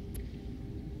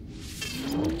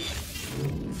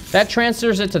 That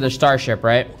transfers it to the starship,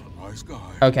 right? Nice guy.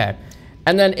 Okay.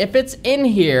 And then if it's in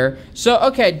here... So,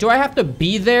 okay, do I have to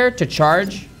be there to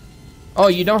charge? Oh,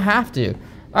 you don't have to.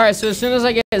 Alright, so as soon as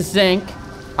I get zinc,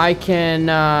 I can,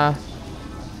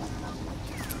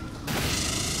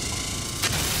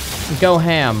 go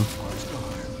ham. Nice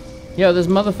guy. Yo, this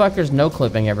motherfucker's no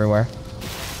clipping everywhere.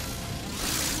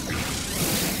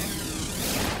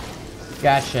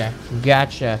 Gotcha.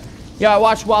 Gotcha. Yo, I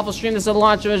watched Waffle stream this at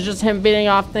launch. It was just him beating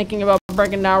off, thinking about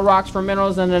breaking down rocks for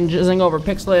minerals and then jizzing over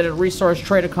pixelated resource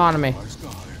trade economy. Nice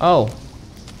guy. Oh.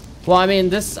 Well, I mean,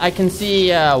 this, I can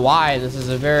see why. This is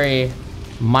a very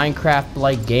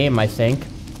Minecraft-like game, I think.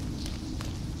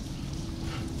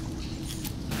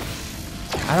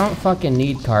 I don't fucking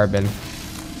need carbon.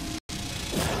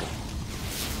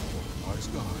 Nice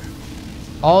guy.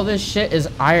 All this shit is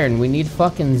iron. We need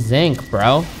fucking zinc,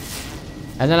 bro.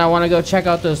 And then I want to go check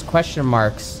out those question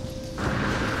marks.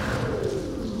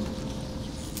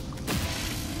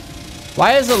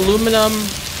 Why is aluminum...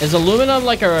 Is aluminum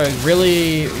like a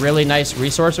really, really nice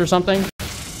resource or something?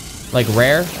 Like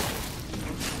rare?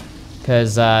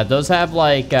 Because those have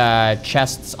like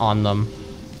chests on them.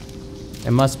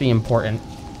 It must be important.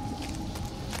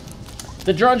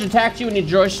 The drones attacked you when you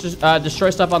destroy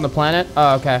stuff on the planet?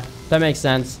 Oh, okay. That makes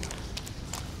sense.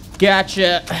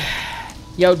 Gotcha.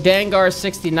 Yo,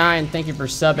 Dangar69, thank you for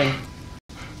subbing.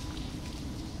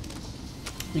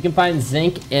 You can find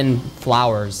zinc in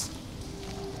flowers.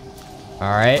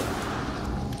 Alright.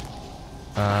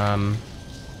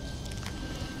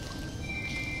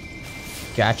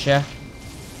 Gotcha.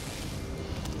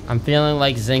 I'm feeling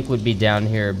like zinc would be down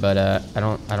here, but I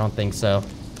don't think so.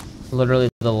 Literally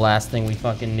the last thing we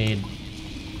fucking need.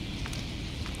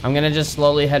 I'm gonna just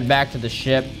slowly head back to the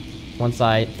ship once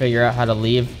I figure out how to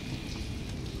leave.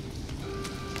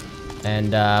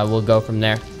 And we'll go from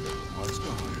there. Nice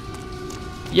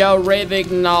guy. Yo,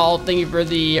 Ravignal, thank you for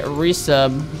the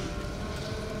resub.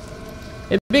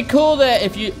 It'd be cool that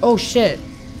if you... Oh, shit.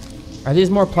 Are these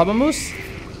more Plumbermoose?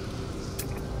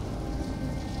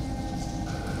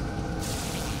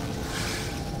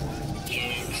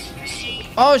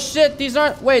 Oh, shit. These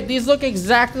aren't... Wait, these look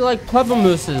exactly like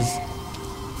Plumbermooses.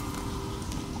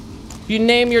 If you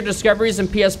name your discoveries in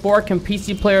PS4, can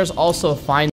PC players also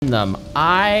find them?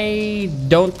 I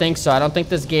don't think so. I don't think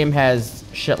this game has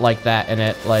shit like that in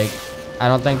it. Like, I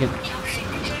don't think it...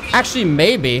 Actually,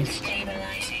 maybe.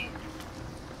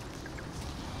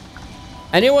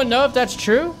 Anyone know if that's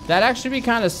true? That'd actually be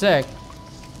kind of sick.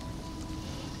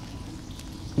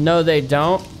 No, they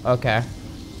don't? Okay.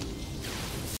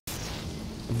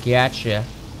 Gotcha.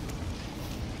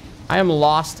 I am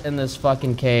lost in this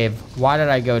fucking cave. Why did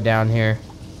I go down here?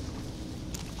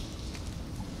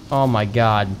 Oh my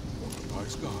god.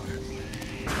 Nice guy.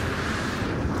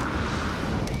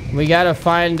 We gotta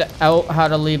find out how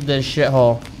to leave this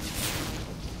shithole.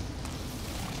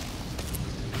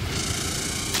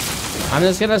 I'm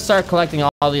just gonna start collecting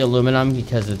all the aluminum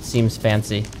because it seems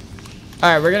fancy.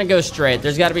 Alright, we're gonna go straight.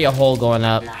 There's gotta be a hole going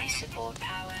up.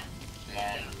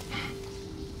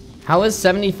 How is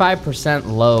 75%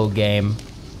 low, game?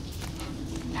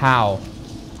 How?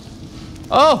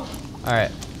 Oh!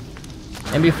 Alright.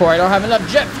 And before I don't have enough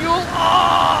jet fuel.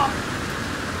 Oh!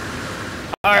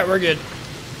 Alright, we're good.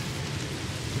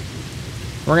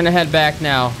 We're gonna head back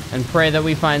now and pray that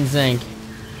we find zinc.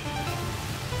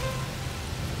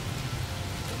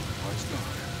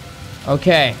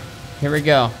 Okay, here we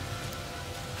go.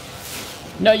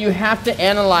 No, you have to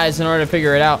analyze in order to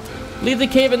figure it out. Leave the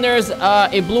cave and there's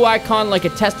a blue icon like a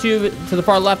test tube to the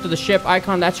far left of the ship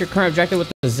icon. That's your current objective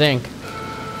with the zinc.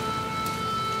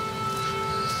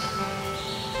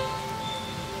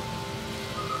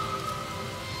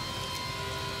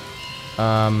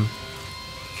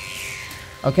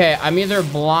 Okay, I'm either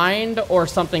blind or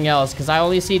something else because I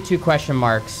only see 2 question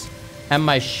marks and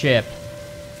my ship.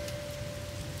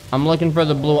 I'm looking for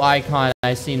the blue icon.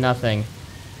 I see nothing.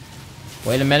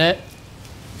 Wait a minute.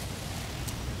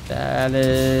 That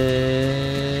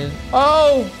is...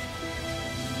 Oh!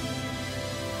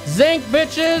 Zinc,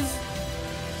 bitches!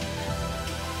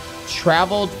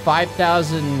 Traveled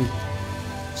 5,000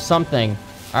 something.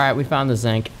 Alright, we found the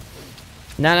zinc.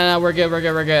 No, we're good, we're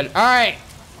good, we're good. Alright!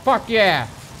 Fuck yeah!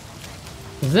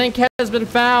 Zinc has been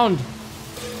found!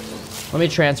 Let me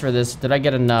transfer this. Did I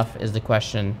get enough is the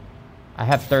question. I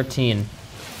have 13.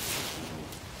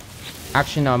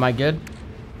 Actually, no, am I good?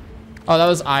 Oh, that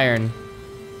was iron.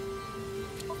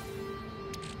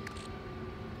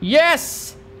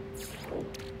 Yes!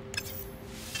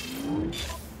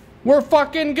 We're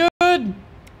fucking good!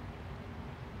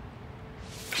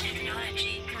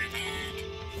 Technology prepared.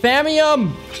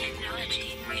 Famium!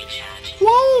 Technology recharged.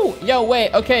 Whoa! Yo,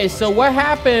 wait, okay, so what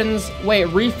happens... Wait,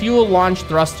 refuel launch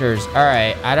thrusters.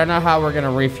 Alright, I don't know how we're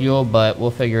gonna refuel, but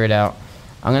we'll figure it out.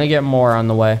 I'm gonna get more on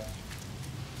the way.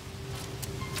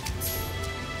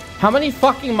 How many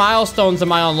fucking milestones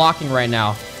am I unlocking right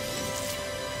now?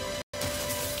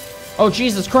 Oh,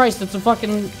 Jesus Christ, it's a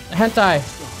fucking hentai.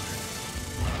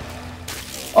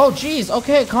 Oh, jeez,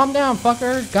 okay, calm down,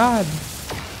 fucker. God.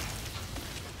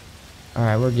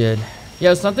 Alright, we're good.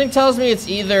 Yo, something tells me it's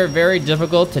either very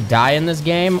difficult to die in this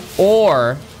game,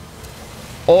 or,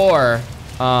 what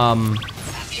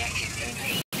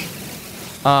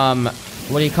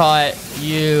do you call it?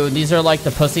 These are like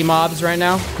the pussy mobs right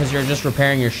now, because you're just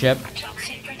repairing your ship.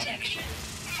 Toxic protection.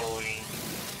 Falling.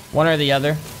 One or the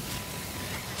other.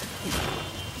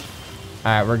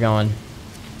 Alright, we're going.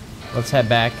 Let's head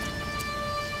back.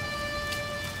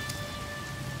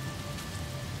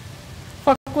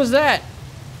 Fuck was that?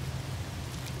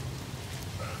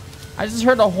 I just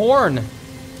heard a horn.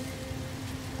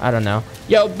 I don't know.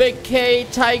 Yo, Big K,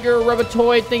 Tiger,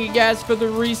 Rubatoid, thank you guys for the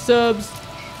resubs.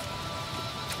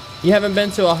 You haven't been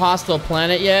to a hostile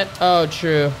planet yet? Oh,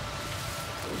 true.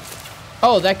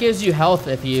 Oh, that gives you health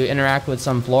if you interact with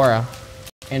some flora.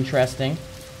 Interesting.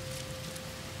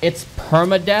 It's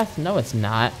permadeath? No, it's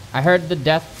not. I heard the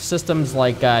death system's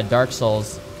like Dark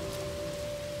Souls.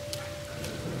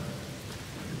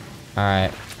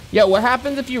 Alright. Yo, what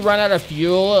happens if you run out of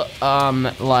fuel,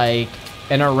 like,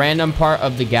 in a random part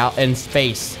of the in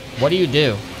space? What do you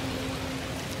do?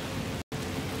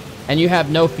 And you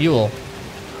have no fuel.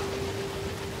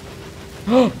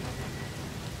 Oh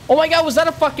my god, was that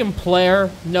a fucking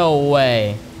player? No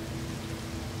way.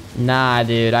 Nah,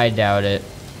 dude, I doubt it.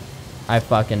 I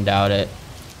fucking doubt it.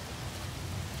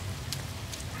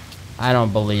 I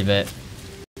don't believe it.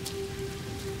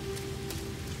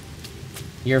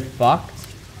 You're fucked?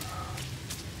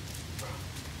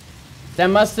 That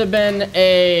must have been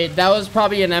a... That was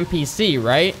probably an NPC,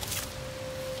 right?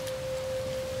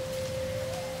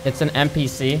 It's an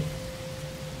NPC.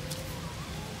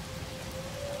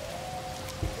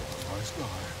 Nice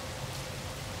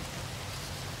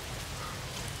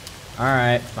guy.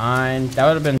 Alright, fine. That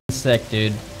would have been sick,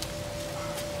 dude.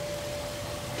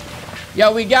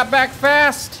 Yo, we got back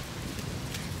fast!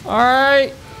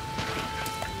 Alright.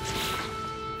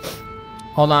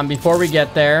 Hold on, before we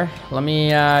get there, let me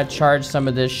charge some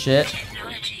of this shit.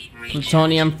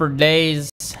 Plutonium for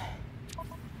days.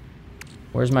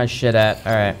 Where's my shit at?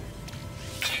 Alright.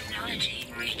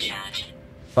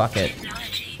 Fuck it.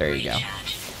 There you go.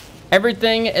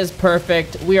 Everything is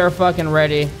perfect. We are fucking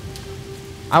ready.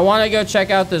 I want to go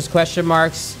check out those question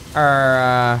marks.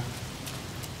 But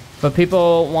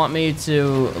people want me to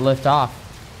lift off.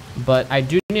 But I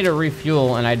do need to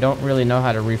refuel, and I don't really know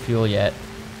how to refuel yet.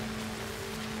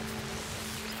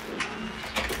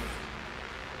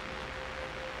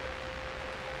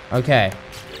 Okay.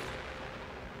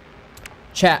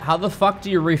 Chat, how the fuck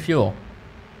do you refuel?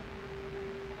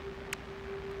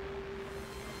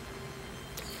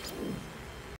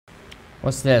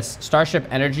 What's this? Starship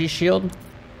energy shield?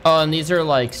 Oh, and these are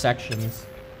like sections.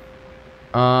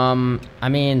 I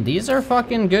mean, these are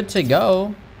fucking good to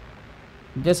go.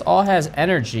 This all has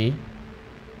energy.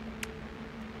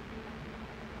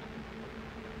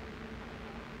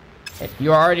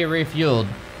 You're already refueled.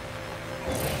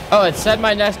 Oh, it said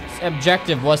my next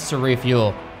objective was to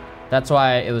refuel. That's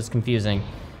why it was confusing.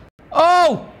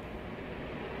 Oh!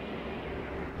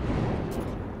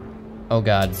 Oh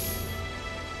god.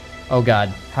 Oh god.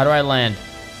 How do I land?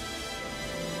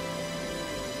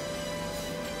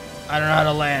 I don't know how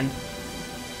to land.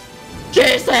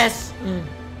 Jesus!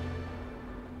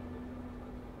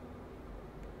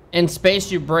 In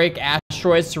space, you break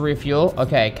asteroids to refuel.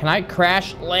 Okay, can I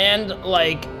crash land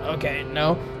like... Okay,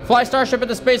 no. Fly starship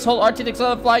into space, hold RT to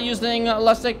accelerate, fly using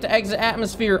elastic to exit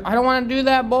atmosphere. I don't want to do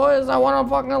that, boys. I want to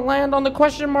fucking land on the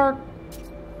question mark.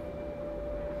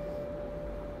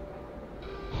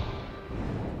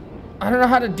 I don't know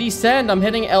how to descend. I'm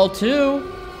hitting L2.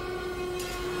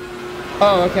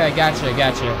 Oh, okay, gotcha,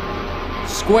 gotcha.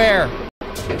 Square.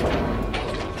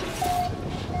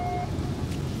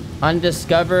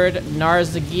 Undiscovered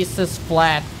Narzigesis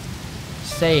Flat.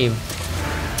 Save.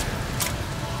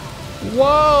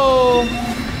 Whoa!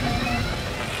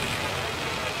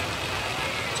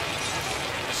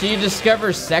 So you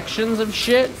discover sections of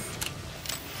shit?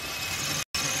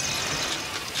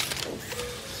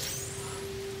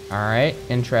 Alright,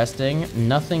 interesting.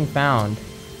 Nothing found.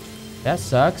 That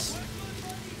sucks.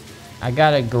 I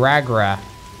got a Gragra.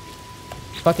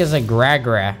 Fuck is a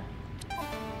Gragra?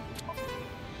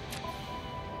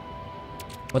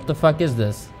 What the fuck is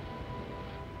this?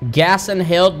 Gas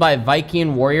inhaled by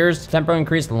Viking warriors. Temporarily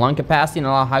increase lung capacity and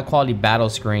allow high quality battle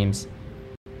screams.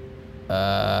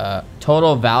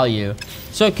 Total value.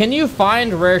 So can you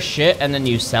find rare shit and then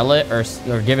you sell it or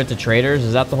give it to traders?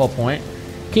 Is that the whole point?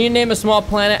 Can you name a small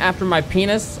planet after my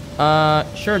penis?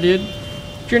 Sure, dude.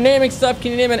 If you're naming stuff,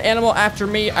 can you name an animal after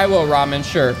me? I will, Ramen,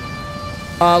 sure.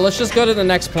 Let's just go to the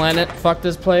next planet. Fuck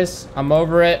this place. I'm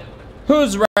over it.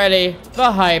 Who's ready?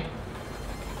 The hype.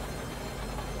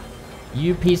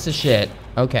 You piece of shit.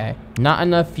 Okay. Not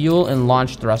enough fuel and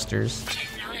launch thrusters.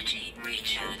 Technology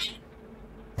recharge.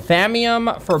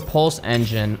 Thamium for pulse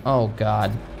engine. Oh,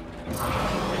 God.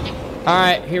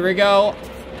 Alright, here we go.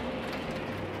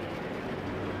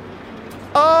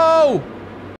 Oh!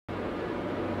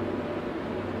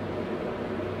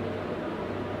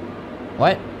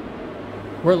 What?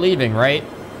 We're leaving, right?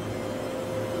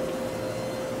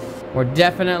 We're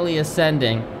definitely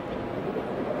ascending.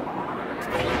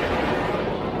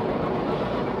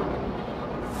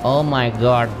 Oh my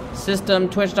god. System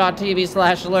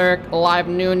twitch.tv/Lirik, live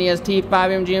noon EST 5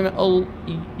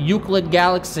 MGM Euclid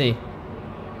Galaxy.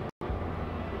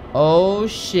 Oh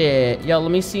shit. Yo,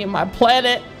 let me see my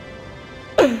planet.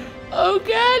 Oh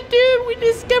god, dude, we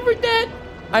discovered that.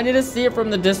 I need to see it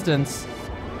from the distance.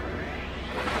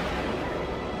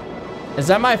 Is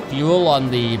that my fuel on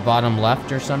the bottom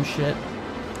left or some shit?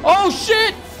 Oh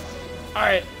shit!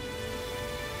 Alright.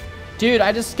 Dude,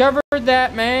 I discovered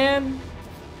that, man.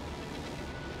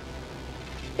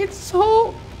 It's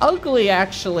so ugly,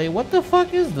 actually. What the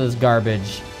fuck is this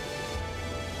garbage?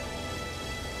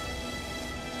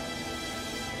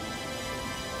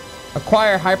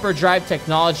 Acquire hyperdrive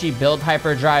technology, build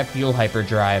hyperdrive, fuel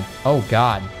hyperdrive. Oh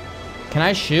god. Can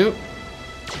I shoot?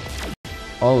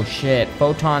 Oh shit,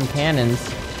 photon cannons.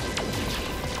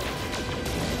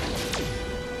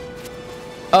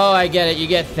 Oh, I get it. You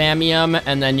get thamium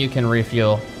and then you can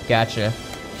refuel. Gotcha.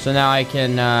 So now I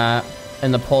can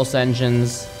and the pulse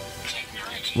engines.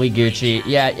 We Gucci.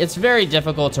 Yeah, it's very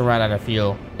difficult to run out of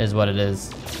fuel, is what it is.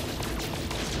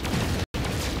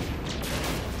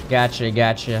 Gotcha,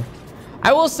 gotcha.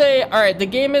 I will say, alright, the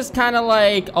game is kind of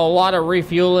like a lot of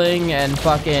refueling and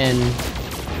fucking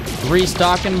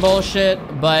restocking bullshit,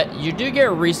 but you do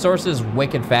get resources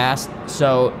wicked fast,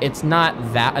 so it's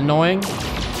not that annoying.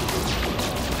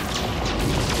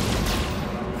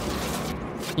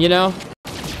 You know?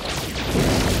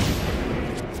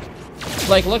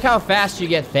 Like, look how fast you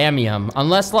get Thamium.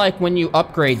 Unless, like, when you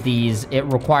upgrade these, it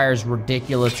requires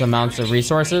ridiculous amounts of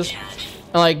resources.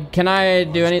 Like, can I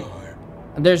do any...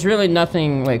 There's really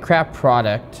nothing... Wait, craft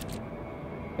product.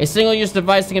 A single-use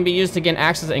device that can be used to gain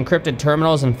access to encrypted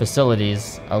terminals and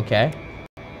facilities. Okay.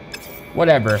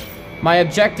 Whatever. My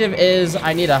objective is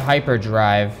I need a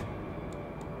hyperdrive.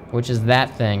 Which is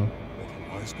that thing.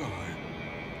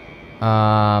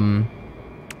 I'm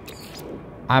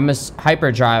a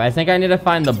hyperdrive. I think I need to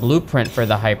find the blueprint for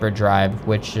the hyperdrive,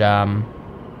 which,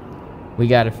 we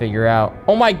gotta figure out.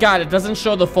 Oh my god, it doesn't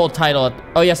show the full title.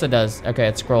 Oh, yes, it does. Okay,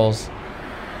 it scrolls.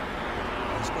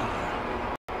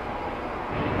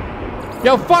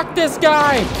 Yo, fuck this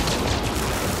guy!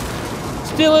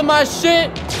 Stealing my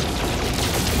shit!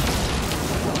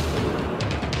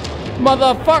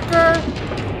 Motherfucker!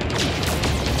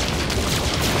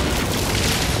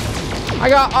 I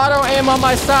got auto aim on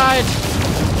my side.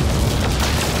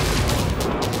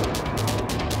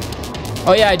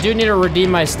 Oh yeah, I do need to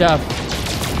redeem my stuff.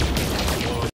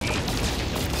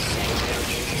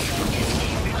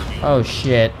 Oh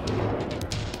shit.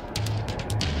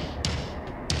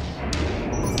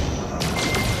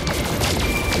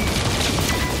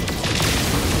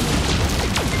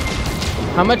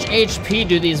 How much HP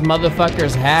do these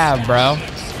motherfuckers have, bro?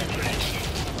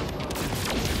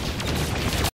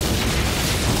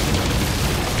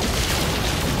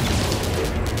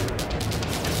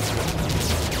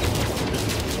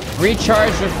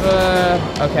 Recharge with,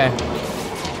 okay.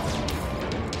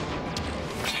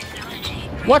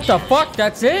 What the fuck?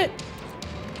 That's it?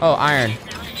 Oh, iron.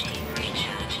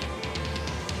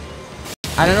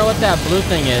 I don't know what that blue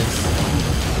thing is.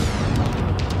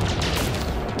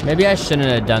 Maybe I shouldn't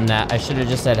have done that. I should have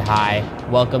just said hi.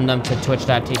 Welcome them to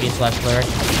twitch.tv/Lirik.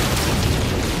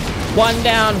 One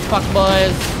down, fuck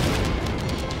boys.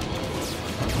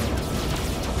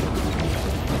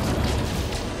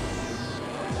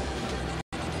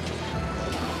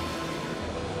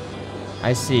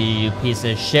 I see you, piece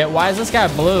of shit. Why is this guy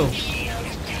blue?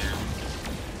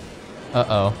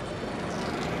 Uh-oh.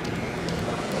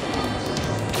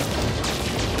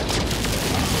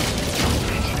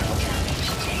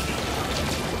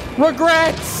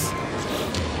 Regrets!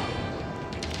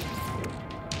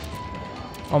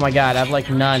 Oh my god, I have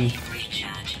like none.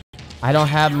 I don't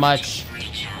have much.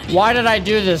 Why did I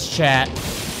do this, chat?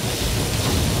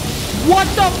 What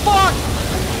the fuck?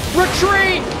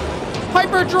 Retreat!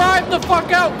 Hyperdrive the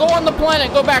fuck out! Go on the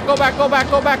planet! Go back, go back, go back,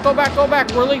 go back, go back, go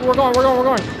back! We're going, we're going, we're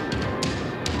going.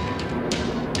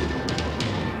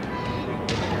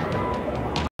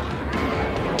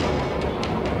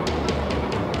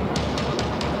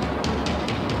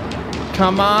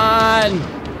 Come on!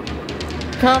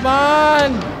 Come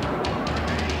on!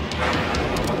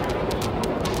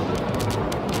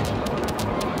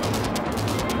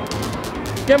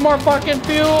 Get more fucking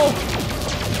fuel!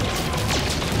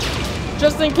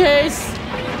 Just in case!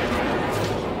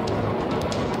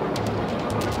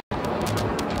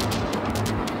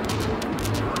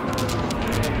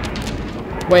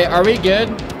 Wait, are we good?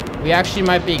 We actually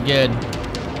might be good.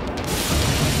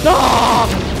 No!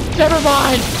 Never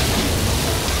mind!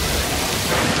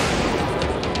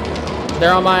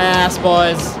 They're on my ass,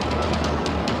 boys.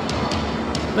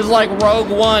 This is like Rogue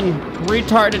One,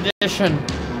 retard edition.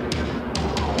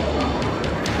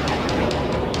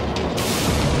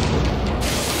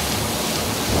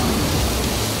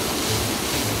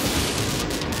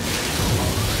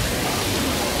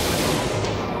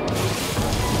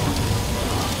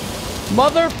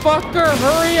 Motherfucker,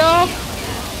 hurry up!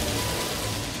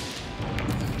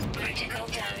 Critical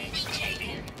damage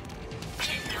taken.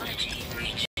 Technology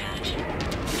recharge.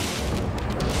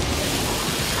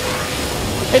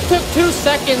 It took 2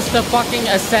 seconds to fucking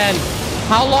ascend.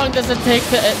 How long does it take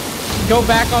to go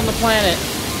back on the planet?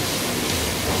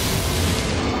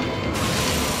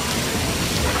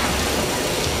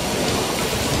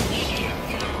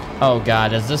 Oh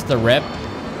god, is this the rip?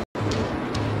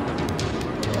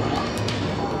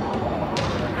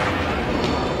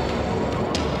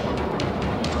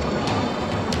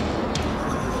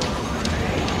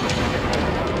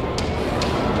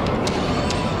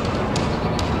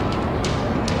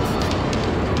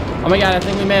 I'm my god, I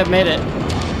think we may have made it.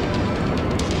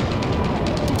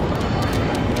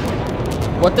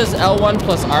 What does L1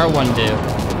 plus R1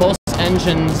 do? Pulse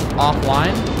engines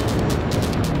offline?